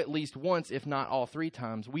know at least once, if not all 3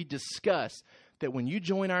 times, we discuss that when you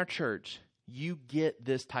join our church, you get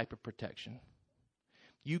this type of protection.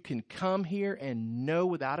 You can come here and know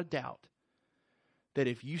without a doubt that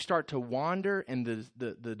if you start to wander and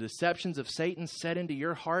the deceptions of Satan set into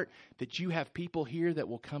your heart, that you have people here that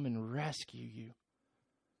will come and rescue you.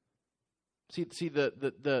 See,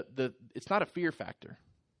 it's not a fear factor.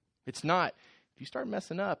 It's not, if you start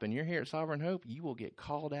messing up and you're here at Sovereign Hope, you will get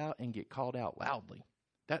called out and get called out loudly.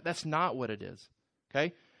 That's not what it is.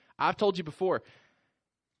 Okay? I've told you before,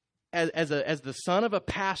 as the son of a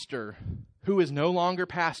pastor who is no longer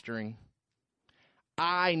pastoring,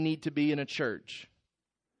 I need to be in a church.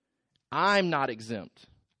 I'm not exempt.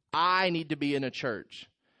 I need to be in a church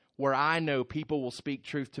where I know people will speak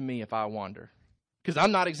truth to me if I wander. Because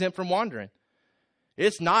I'm not exempt from wandering.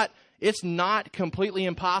 It's not completely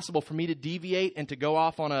impossible for me to deviate and to go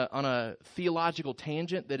off on a theological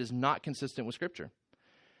tangent that is not consistent with Scripture.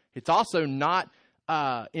 It's also not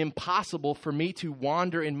impossible for me to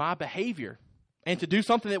wander in my behavior and to do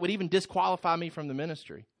something that would even disqualify me from the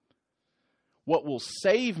ministry. What will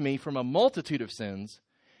save me from a multitude of sins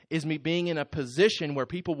is me being in a position where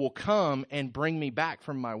people will come and bring me back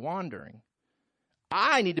from my wandering.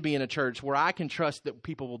 I need to be in a church where I can trust that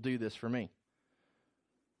people will do this for me.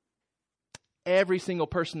 Every single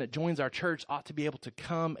person that joins our church ought to be able to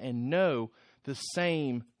come and know the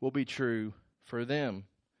same will be true for them.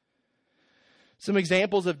 Some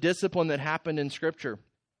examples of discipline that happened in Scripture.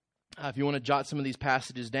 If you want to jot some of these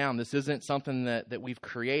passages down, this isn't something that we've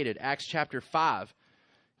created. Acts chapter 5,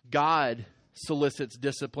 God solicits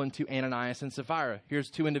discipline to Ananias and Sapphira. Here's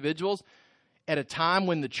 2 individuals at a time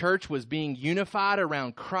when the church was being unified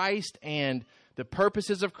around Christ and the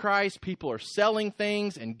purposes of Christ. People are selling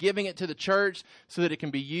things and giving it to the church so that it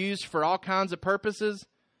can be used for all kinds of purposes.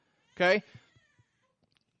 Okay?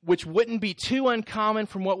 Which wouldn't be too uncommon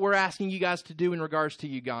from what we're asking you guys to do in regards to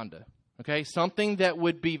Uganda. Okay? Something that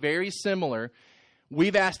would be very similar.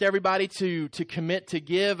 We've asked everybody to commit to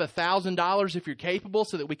give $1,000 if you're capable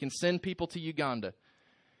so that we can send people to Uganda.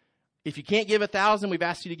 If you can't give $1,000, we've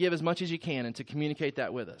asked you to give as much as you can and to communicate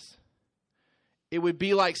that with us. It would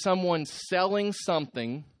be like someone selling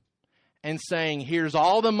something and saying, here's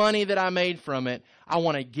all the money that I made from it. I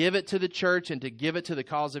want to give it to the church and to give it to the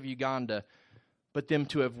cause of Uganda, but them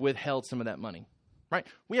to have withheld some of that money. Right?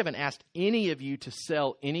 We haven't asked any of you to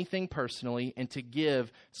sell anything personally and to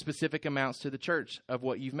give specific amounts to the church of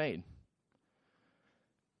what you've made.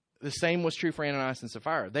 The same was true for Ananias and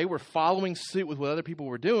Sapphira. They were following suit with what other people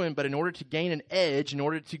were doing, but in order to gain an edge, in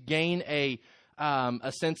order to gain a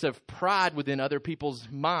sense of pride within other people's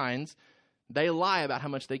minds, they lie about how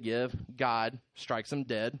much they give. God strikes them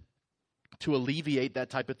dead to alleviate that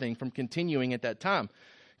type of thing from continuing at that time.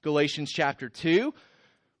 Galatians chapter 2,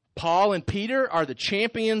 Paul and Peter are the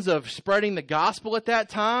champions of spreading the gospel at that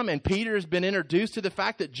time, and Peter has been introduced to the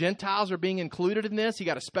fact that Gentiles are being included in this. He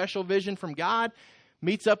got a special vision from God,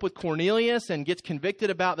 meets up with Cornelius, and gets convicted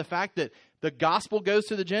about the fact that the gospel goes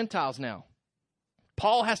to the Gentiles now.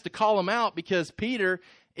 Paul has to call him out because Peter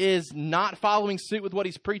is not following suit with what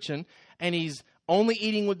he's preaching, and he's only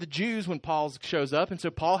eating with the Jews when Paul shows up, and so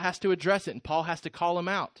Paul has to address it, and Paul has to call him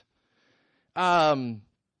out.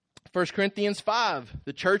 1 Corinthians 5,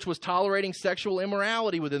 the church was tolerating sexual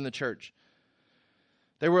immorality within the church.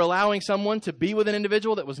 They were allowing someone to be with an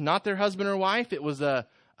individual that was not their husband or wife. It was a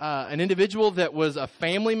an individual that was a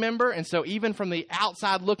family member, and so even from the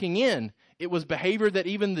outside looking in, it was behavior that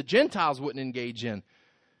even the Gentiles wouldn't engage in.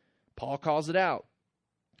 Paul calls it out.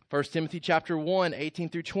 1 Timothy chapter 1, 18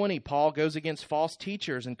 through 20, Paul goes against false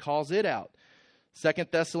teachers and calls it out.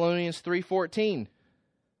 2 Thessalonians 3:14,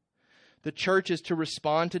 the church is to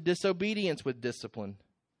respond to disobedience with discipline.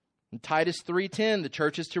 In Titus 3:10, the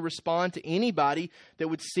church is to respond to anybody that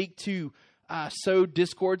would seek to sow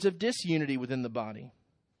discords of disunity within the body.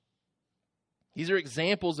 These are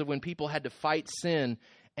examples of when people had to fight sin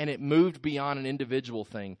and it moved beyond an individual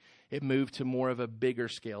thing. It moved to more of a bigger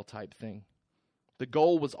scale type thing. The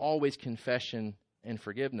goal was always confession and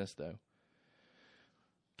forgiveness, though.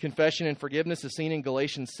 Confession and forgiveness is seen in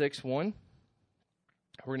Galatians 6:1.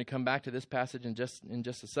 We're going to come back to this passage in just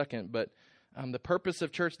a second, but the purpose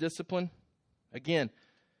of church discipline, again,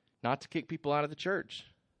 not to kick people out of the church,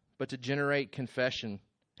 but to generate confession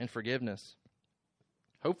and forgiveness.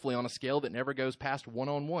 Hopefully on a scale that never goes past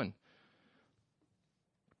one-on-one.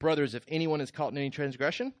 Brothers, if anyone is caught in any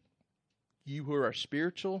transgression, you who are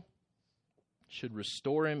spiritual should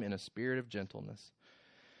restore him in a spirit of gentleness.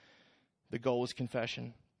 The goal is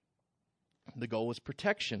confession. The goal is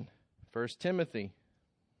protection. 1 Timothy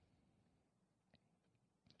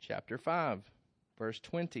chapter 5, verse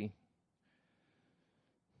 20.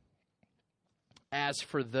 As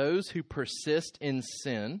for those who persist in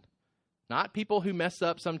sin, not people who mess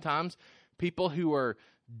up sometimes, people who are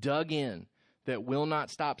dug in, that will not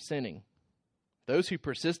stop sinning. Those who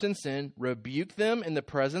persist in sin, rebuke them in the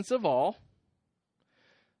presence of all,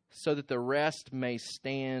 so that the rest may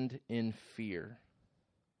stand in fear.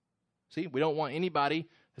 See, we don't want anybody,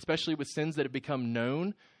 especially with sins that have become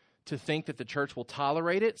known, to think that the church will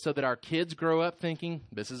tolerate it, so that our kids grow up thinking,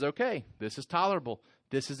 this is okay, this is tolerable,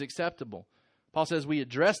 this is acceptable. Paul says we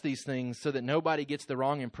address these things so that nobody gets the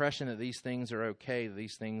wrong impression that these things are okay, that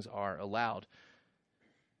these things are allowed.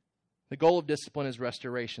 The goal of discipline is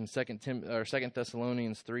restoration. 2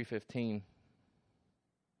 Thessalonians 3:15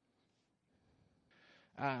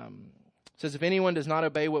 says, if anyone does not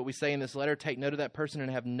obey what we say in this letter, take note of that person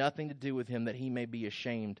and have nothing to do with him, that he may be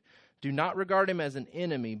ashamed. Do not regard him as an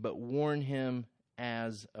enemy, but warn him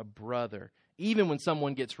as a brother. Even when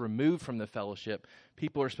someone gets removed from the fellowship,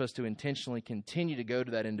 people are supposed to intentionally continue to go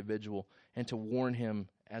to that individual and to warn him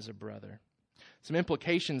as a brother. Some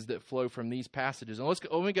implications that flow from these passages. And let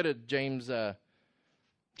me go to James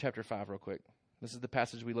chapter 5 real quick. This is the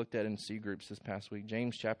passage we looked at in C groups this past week.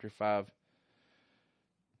 James chapter 5.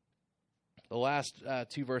 The last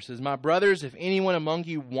two verses. My brothers, if anyone among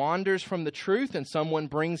you wanders from the truth and someone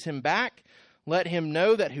brings him back, let him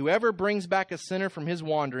know that whoever brings back a sinner from his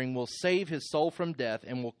wandering will save his soul from death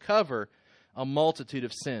and will cover a multitude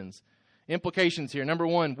of sins. Implications here. Number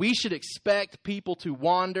one, we should expect people to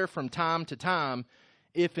wander from time to time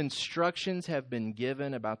if instructions have been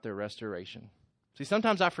given about their restoration. See,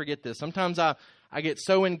 sometimes I forget this. Sometimes I get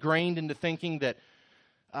so ingrained into thinking that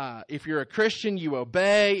if you're a Christian, you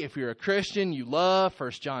obey. If you're a Christian, you love.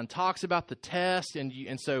 1 John talks about the test.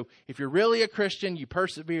 And so if you're really a Christian, you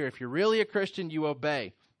persevere. If you're really a Christian, you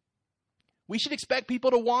obey. We should expect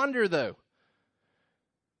people to wander, though.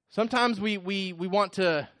 Sometimes we want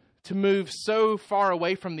to move so far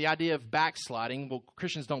away from the idea of backsliding. Well,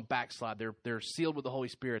 Christians don't backslide. They're sealed with the Holy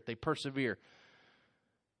Spirit. They persevere.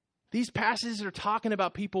 These passages are talking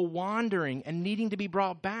about people wandering and needing to be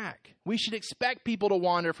brought back. We should expect people to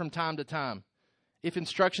wander from time to time if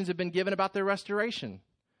instructions have been given about their restoration.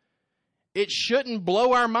 It shouldn't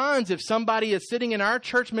blow our minds if somebody is sitting in our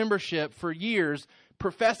church membership for years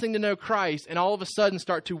professing to know Christ and all of a sudden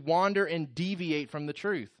start to wander and deviate from the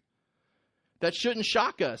truth. That shouldn't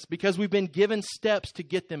shock us because we've been given steps to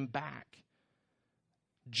get them back.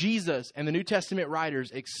 Jesus and the New Testament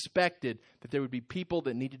writers expected that there would be people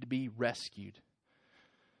that needed to be rescued.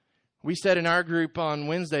 We said in our group on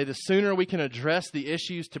Wednesday, the sooner we can address the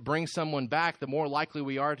issues to bring someone back, the more likely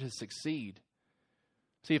we are to succeed.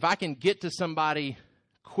 See, if I can get to somebody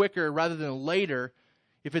quicker rather than later,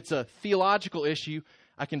 if it's a theological issue,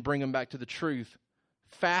 I can bring them back to the truth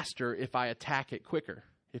faster if I attack it quicker.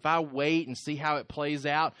 If I wait and see how it plays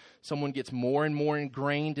out, someone gets more and more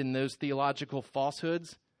ingrained in those theological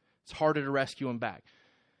falsehoods, it's harder to rescue them back.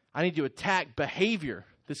 I need to attack behavior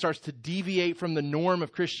that starts to deviate from the norm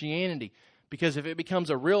of Christianity. Because if it becomes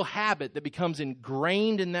a real habit that becomes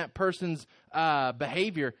ingrained in that person's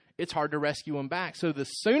behavior, it's hard to rescue them back. So the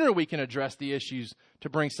sooner we can address the issues to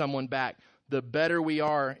bring someone back, the better we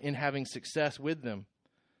are in having success with them.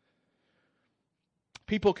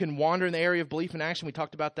 People can wander in the area of belief and action. We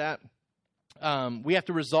talked about that. We have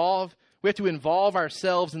to involve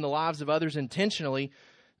ourselves in the lives of others intentionally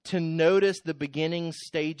to notice the beginning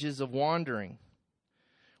stages of wandering.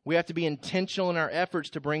 We have to be intentional in our efforts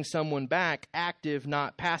to bring someone back, active,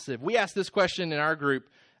 not passive. We asked this question in our group,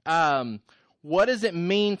 what does it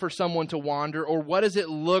mean for someone to wander, or what does it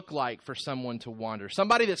look like for someone to wander?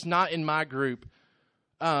 Somebody that's not in my group,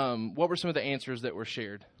 what were some of the answers that were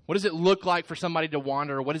shared? What does it look like for somebody to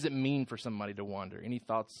wander, or what does it mean for somebody to wander? Any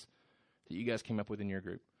thoughts that you guys came up with in your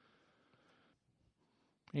group?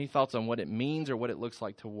 Any thoughts on what it means or what it looks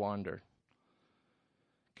like to wander?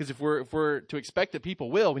 Because if we're to expect that people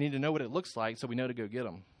will, we need to know what it looks like so we know to go get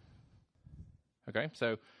them. Okay,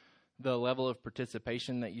 so the level of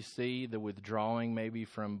participation that you see, the withdrawing maybe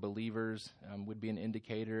from believers would be an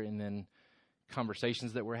indicator, and then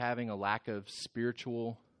conversations that we're having, a lack of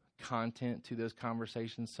spiritual content to those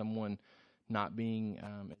conversations, someone not being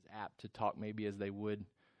as apt to talk maybe as they would.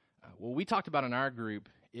 What we talked about in our group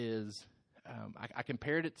is, I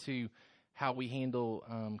compared it to how we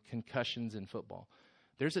handle concussions in football.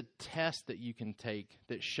 There's a test that you can take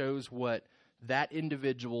that shows what that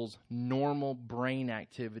individual's normal brain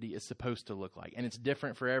activity is supposed to look like. And it's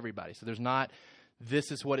different for everybody. So there's not,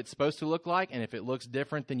 this is what it's supposed to look like, and if it looks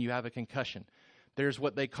different, then you have a concussion. There's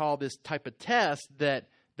what they call this type of test that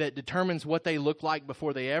determines what they look like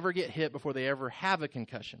before they ever get hit, before they ever have a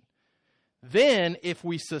concussion. Then, if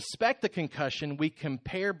we suspect the concussion, we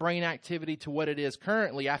compare brain activity to what it is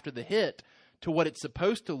currently after the hit to what it's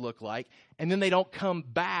supposed to look like, and then they don't come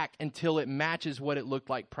back until it matches what it looked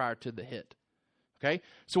like prior to the hit. Okay?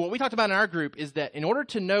 So what we talked about in our group is that in order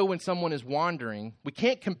to know when someone is wandering, we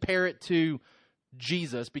can't compare it to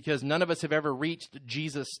Jesus because none of us have ever reached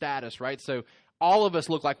Jesus status, right? So all of us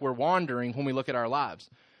look like we're wandering when we look at our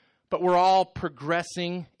lives. But we're all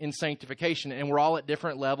progressing in sanctification, and we're all at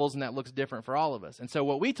different levels, and that looks different for all of us. And so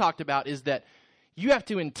what we talked about is that you have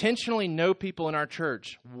to intentionally know people in our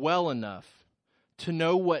church well enough to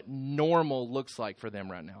know what normal looks like for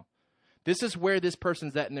them right now. This is where this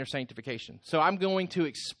person's at in their sanctification. So I'm going to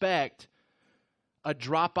expect a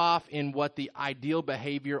drop-off in what the ideal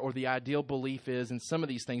behavior or the ideal belief is in some of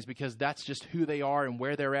these things because that's just who they are and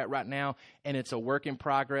where they're at right now, and it's a work in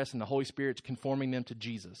progress, and the Holy Spirit's conforming them to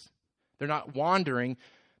Jesus. They're not wandering.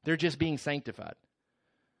 They're just being sanctified.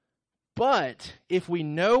 But if we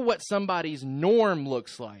know what somebody's norm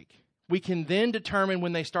looks like, we can then determine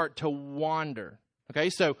when they start to wander.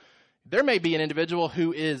 Okay, so there may be an individual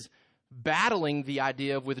who is battling the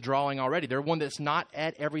idea of withdrawing already. They're one that's not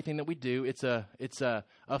at everything that we do. It's a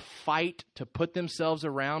fight to put themselves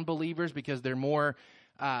around believers because they're more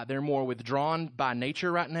withdrawn by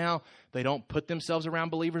nature right now. They don't put themselves around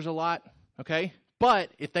believers a lot. Okay,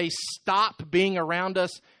 but if they stop being around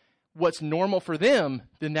us, what's normal for them,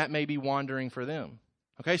 then that may be wandering for them.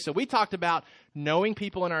 Okay, so we talked about knowing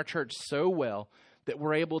people in our church so well that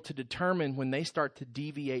we're able to determine when they start to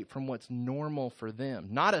deviate from what's normal for them.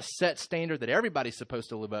 Not a set standard that everybody's supposed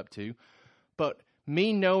to live up to, but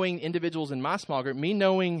me knowing individuals in my small group, me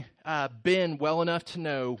knowing Ben well enough to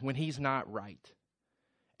know when he's not right.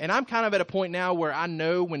 And I'm kind of at a point now where I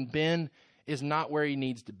know when Ben is not where he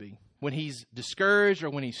needs to be. When he's discouraged or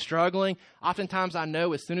when he's struggling, oftentimes I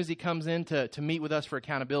know as soon as he comes in to meet with us for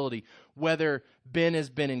accountability, whether Ben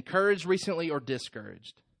has been encouraged recently or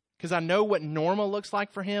discouraged. Because I know what normal looks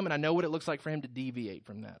like for him, and I know what it looks like for him to deviate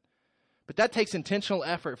from that. But that takes intentional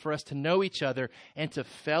effort for us to know each other and to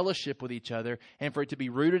fellowship with each other and for it to be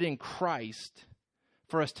rooted in Christ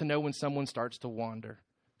for us to know when someone starts to wander.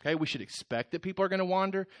 Okay, we should expect that people are going to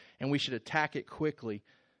wander, and we should attack it quickly.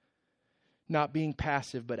 Not being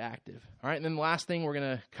passive, but active. All right, and then the last thing we're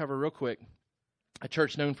going to cover real quick, a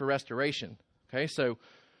church known for restoration. Okay, so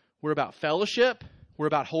we're about fellowship. We're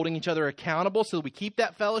about holding each other accountable so that we keep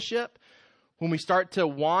that fellowship. When we start to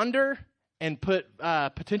wander and put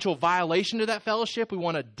potential violation to that fellowship, we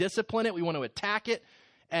want to discipline it. We want to attack it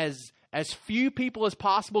as few people as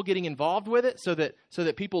possible getting involved with it so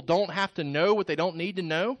that people don't have to know what they don't need to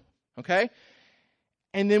know. Okay,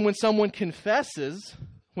 and then when someone confesses,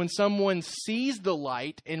 when someone sees the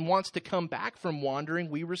light and wants to come back from wandering,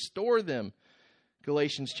 we restore them.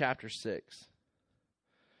 Galatians chapter 6.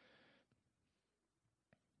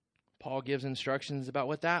 Paul gives instructions about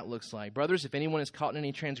what that looks like. Brothers, if anyone is caught in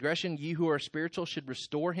any transgression, you who are spiritual should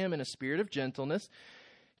restore him in a spirit of gentleness.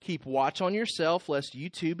 Keep watch on yourself, lest you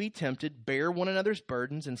too be tempted. Bear one another's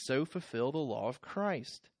burdens, and so fulfill the law of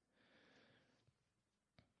Christ.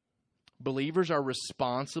 Believers are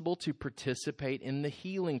responsible to participate in the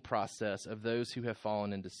healing process of those who have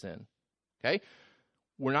fallen into sin. Okay?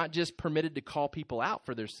 We're not just permitted to call people out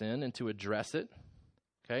for their sin and to address it.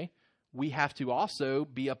 Okay? We have to also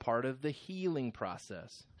be a part of the healing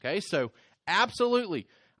process. Okay? So, absolutely,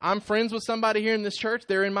 I'm friends with somebody here in this church.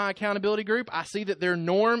 They're in my accountability group. I see that their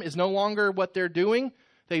norm is no longer what they're doing.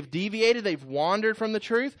 They've deviated. They've wandered from the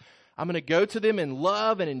truth. I'm going to go to them in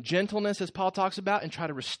love and in gentleness, as Paul talks about, and try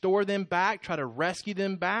to restore them back, try to rescue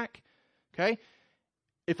them back. Okay?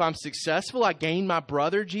 If I'm successful, I gain my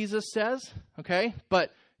brother, Jesus says. Okay?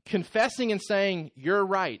 But confessing and saying, you're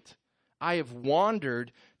right, I have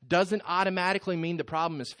wandered, doesn't automatically mean the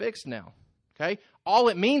problem is fixed now. Okay? All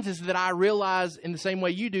it means is that I realize in the same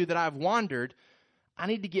way you do that I've wandered. I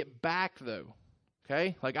need to get back, though.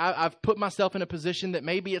 Okay? Like I've put myself in a position that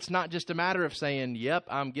maybe it's not just a matter of saying, yep,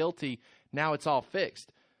 I'm guilty. Now it's all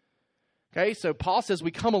fixed. Okay? So Paul says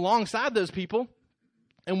we come alongside those people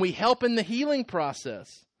and we help in the healing process.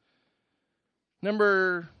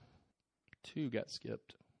 Number 2 got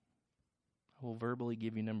skipped. I will verbally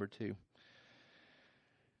give you number 2.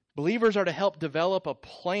 Believers are to help develop a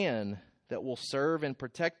plan that will serve and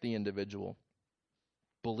protect the individual.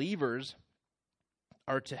 Believers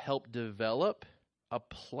are to help develop a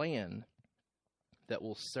plan that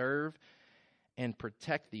will serve and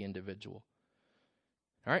protect the individual.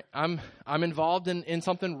 All right, I'm involved in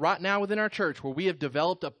something right now within our church where we have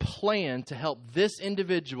developed a plan to help this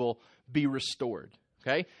individual be restored.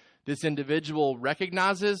 Okay? This individual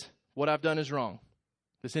recognizes what I've done is wrong.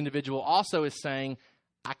 This individual also is saying,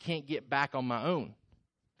 I can't get back on my own.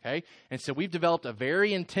 Okay? And so we've developed a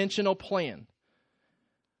very intentional plan.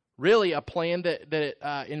 Really a plan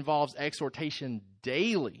that involves exhortation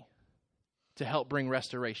daily to help bring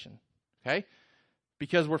restoration. Okay?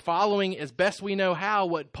 Because we're following as best we know how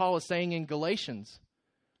what Paul is saying in Galatians.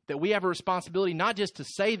 That we have a responsibility not just to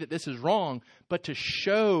say that this is wrong, but to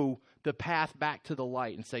show the path back to the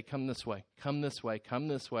light and say, come this way, come this way, come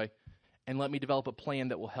this way. And let me develop a plan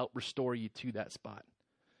that will help restore you to that spot.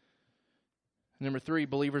 Number 3,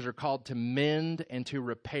 believers are called to mend and to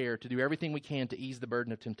repair, to do everything we can to ease the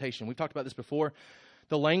burden of temptation. We've talked about this before.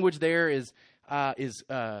 The language there is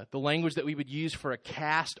the language that we would use for a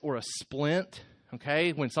cast or a splint.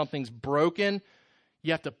 Okay, when something's broken,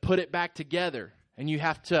 you have to put it back together, and you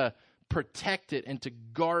have to protect it and to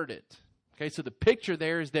guard it. Okay, so the picture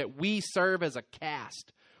there is that we serve as a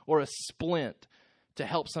cast or a splint to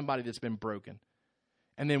help somebody that's been broken.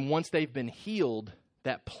 And then once they've been healed,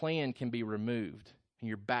 that plan can be removed, and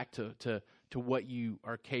you're back to what you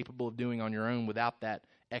are capable of doing on your own without that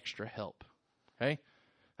extra help. Okay?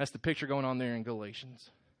 That's the picture going on there in Galatians.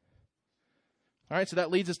 All right, so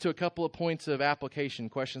that leads us to a couple of points of application,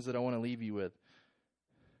 questions that I want to leave you with.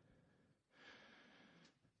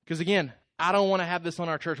 Because again, I don't want to have this on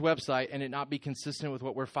our church website and it not be consistent with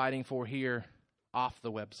what we're fighting for here off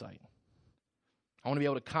the website. I want to be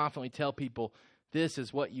able to confidently tell people, this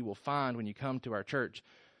is what you will find when you come to our church.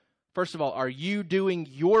 First of all, are you doing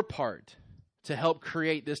your part to help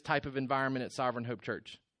create this type of environment at Sovereign Hope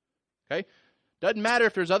Church? Okay? Doesn't matter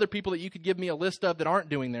if there's other people that you could give me a list of that aren't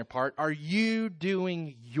doing their part. Are you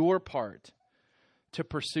doing your part to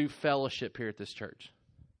pursue fellowship here at this church?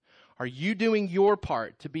 Are you doing your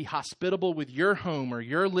part to be hospitable with your home or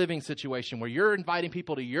your living situation where you're inviting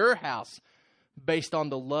people to your house based on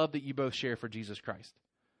the love that you both share for Jesus Christ?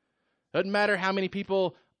 Doesn't matter how many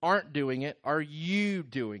people aren't doing it. Are you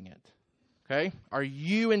doing it? Okay? Are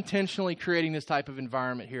you intentionally creating this type of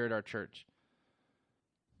environment here at our church?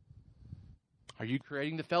 Are you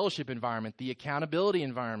creating the fellowship environment, the accountability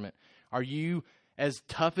environment? Are you, as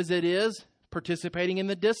tough as it is, participating in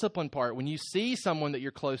the discipline part? When you see someone that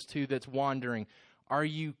you're close to that's wandering, are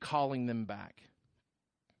you calling them back?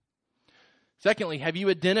 Secondly, have you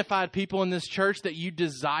identified people in this church that you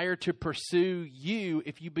desire to pursue you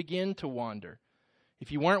if you begin to wander?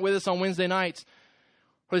 If you weren't with us on Wednesday nights,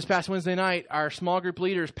 or this past Wednesday night, our small group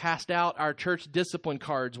leaders passed out our church discipline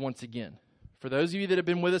cards once again. For those of you that have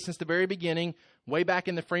been with us since the very beginning, way back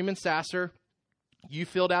in the Freeman Sasser, you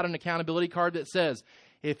filled out an accountability card that says,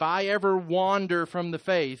 if I ever wander from the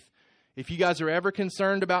faith, if you guys are ever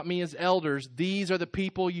concerned about me as elders, these are the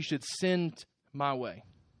people you should send my way.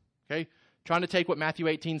 Okay? Trying to take what Matthew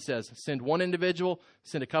 18 says. Send one individual,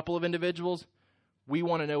 send a couple of individuals. We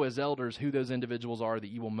want to know as elders who those individuals are that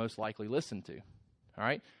you will most likely listen to. All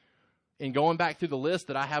right? In going back through the list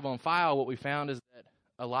that I have on file, what we found is that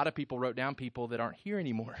a lot of people wrote down people that aren't here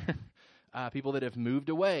anymore. People that have moved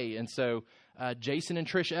away. And so Jason and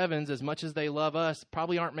Trish Evans, as much as they love us,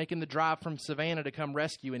 probably aren't making the drive from Savannah to come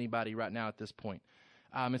rescue anybody right now at this point.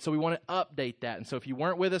 And so we want to update that. And so if you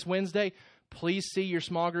weren't with us Wednesday, please see your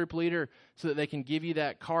small group leader so that they can give you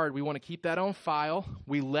that card. We want to keep that on file.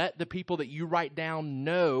 We let the people that you write down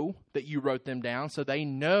know that you wrote them down so they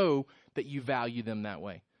know that you value them that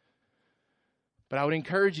way. But I would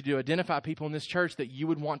encourage you to identify people in this church that you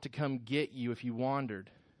would want to come get you if you wandered.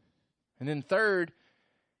 And then third,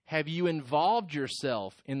 have you involved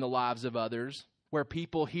yourself in the lives of others where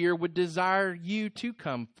people here would desire you to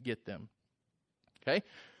come get them? Okay?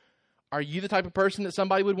 Are you the type of person that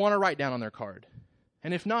somebody would want to write down on their card?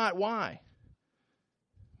 And if not, why?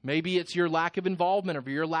 Maybe it's your lack of involvement or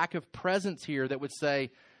your lack of presence here that would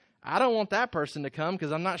say, I don't want that person to come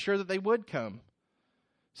because I'm not sure that they would come.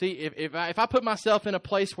 See, if I put myself in a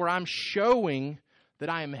place where I'm showing that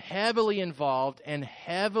I am heavily involved and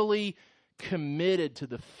heavily committed to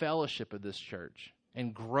the fellowship of this church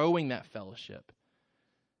and growing that fellowship,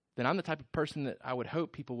 then I'm the type of person that I would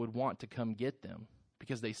hope people would want to come get them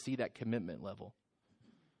because they see that commitment level.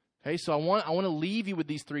 Okay, so I want to leave you with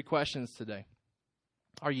these three questions today.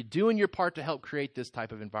 Are you doing your part to help create this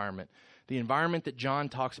type of environment? The environment that John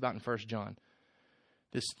talks about in 1 John.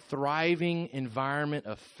 This thriving environment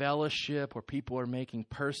of fellowship where people are making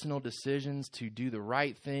personal decisions to do the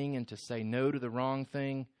right thing and to say no to the wrong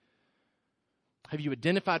thing. Have you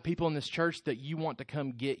identified people in this church that you want to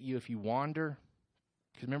come get you if you wander?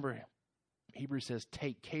 Because remember, Hebrews says,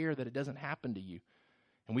 take care that it doesn't happen to you.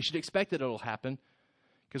 And we should expect that it'll happen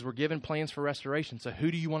because we're given plans for restoration. So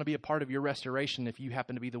who do you want to be a part of your restoration if you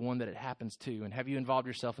happen to be the one that it happens to? And have you involved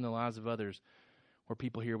yourself in the lives of others where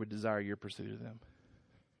people here would desire your pursuit of them?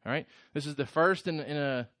 All right? This is the first in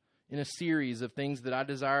a series of things that I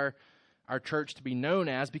desire our church to be known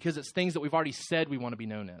as because it's things that we've already said we want to be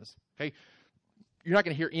known as. Okay? You're not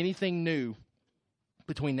going to hear anything new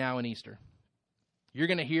between now and Easter. You're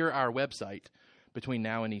going to hear our website between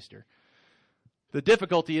now and Easter. The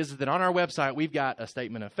difficulty is that on our website, we've got a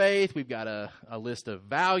statement of faith, we've got a list of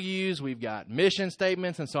values, we've got mission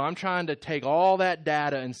statements, and so I'm trying to take all that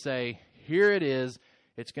data and say, here it is,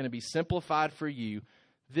 it's going to be simplified for you.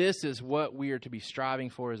 This is what we are to be striving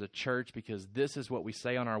for as a church because this is what we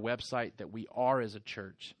say on our website that we are as a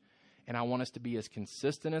church. And I want us to be as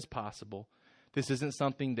consistent as possible. This isn't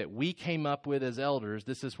something that we came up with as elders.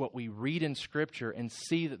 This is what we read in Scripture and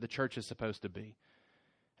see that the church is supposed to be.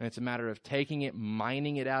 And it's a matter of taking it,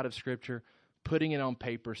 mining it out of Scripture, putting it on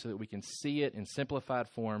paper so that we can see it in simplified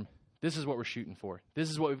form. This is what we're shooting for. This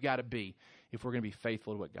is what we've got to be if we're going to be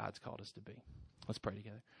faithful to what God's called us to be. Let's pray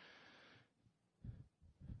together.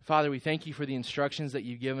 Father, we thank you for the instructions that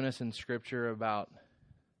you've given us in Scripture about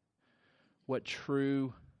what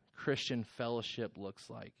true Christian fellowship looks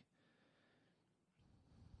like.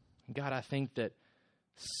 God, I think that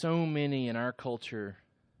so many in our culture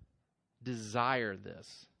desire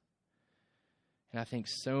this. And I think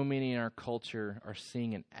so many in our culture are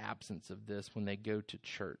seeing an absence of this when they go to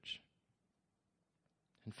church.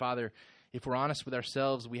 And Father, if we're honest with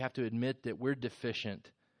ourselves, we have to admit that we're deficient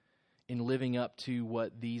in living up to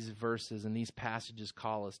what these verses and these passages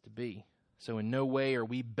call us to be. So in no way are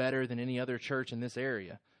we better than any other church in this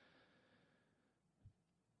area.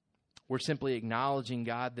 We're simply acknowledging,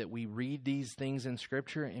 God, that we read these things in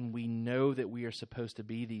Scripture and we know that we are supposed to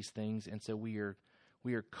be these things. And so we are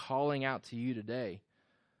calling out to you today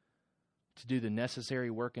to do the necessary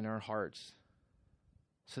work in our hearts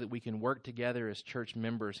so that we can work together as church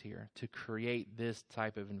members here to create this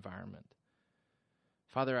type of environment.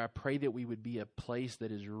 Father, I pray that we would be a place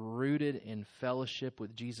that is rooted in fellowship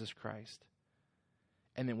with Jesus Christ.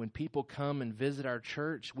 And that when people come and visit our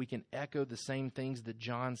church, we can echo the same things that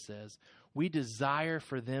John says. We desire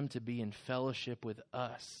for them to be in fellowship with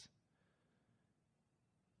us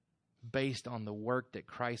based on the work that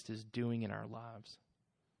Christ is doing in our lives.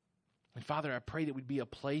 And Father, I pray that we'd be a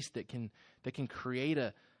place that can create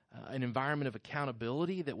an environment of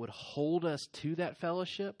accountability that would hold us to that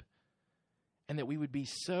fellowship, and that we would be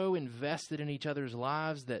so invested in each other's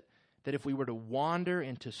lives that if we were to wander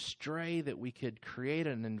and to stray, that we could create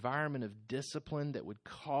an environment of discipline that would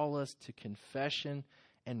call us to confession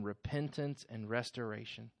and repentance and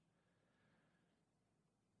restoration.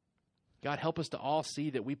 God, help us to all see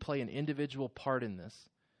that we play an individual part in this,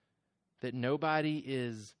 that nobody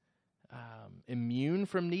is immune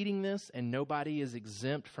from needing this and nobody is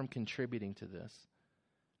exempt from contributing to this,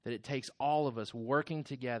 that it takes all of us working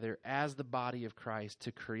together as the body of Christ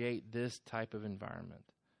to create this type of environment.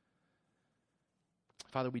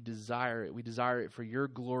 Father, we desire it. We desire it for your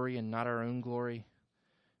glory and not our own glory.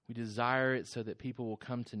 We desire it so that people will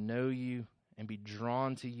come to know you and be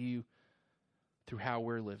drawn to you through how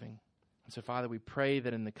we're living. And so, Father, we pray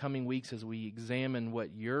that in the coming weeks as we examine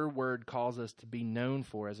what your word calls us to be known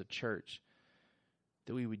for as a church,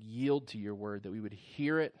 that we would yield to your word, that we would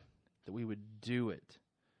hear it, that we would do it,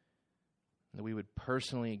 and that we would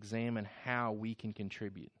personally examine how we can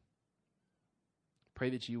contribute. Pray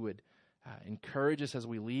that you would encourage us as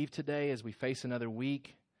we leave today, as we face another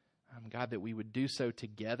week. God, that we would do so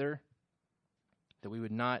together, that we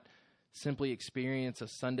would not simply experience a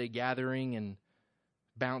Sunday gathering and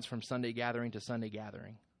bounce from Sunday gathering to Sunday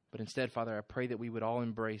gathering. But instead, Father, I pray that we would all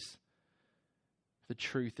embrace the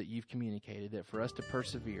truth that you've communicated, that for us to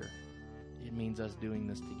persevere, it means us doing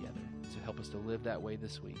this together. So help us to live that way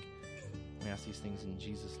this week. We ask these things in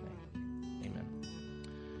Jesus' name.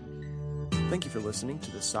 Amen. Thank you for listening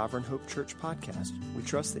to the Sovereign Hope Church podcast. We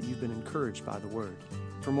trust that you've been encouraged by the word.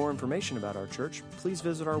 For more information about our church, please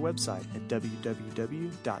visit our website at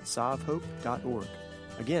www.sovhope.org.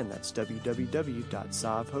 Again, that's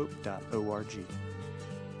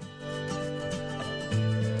www.sovhope.org.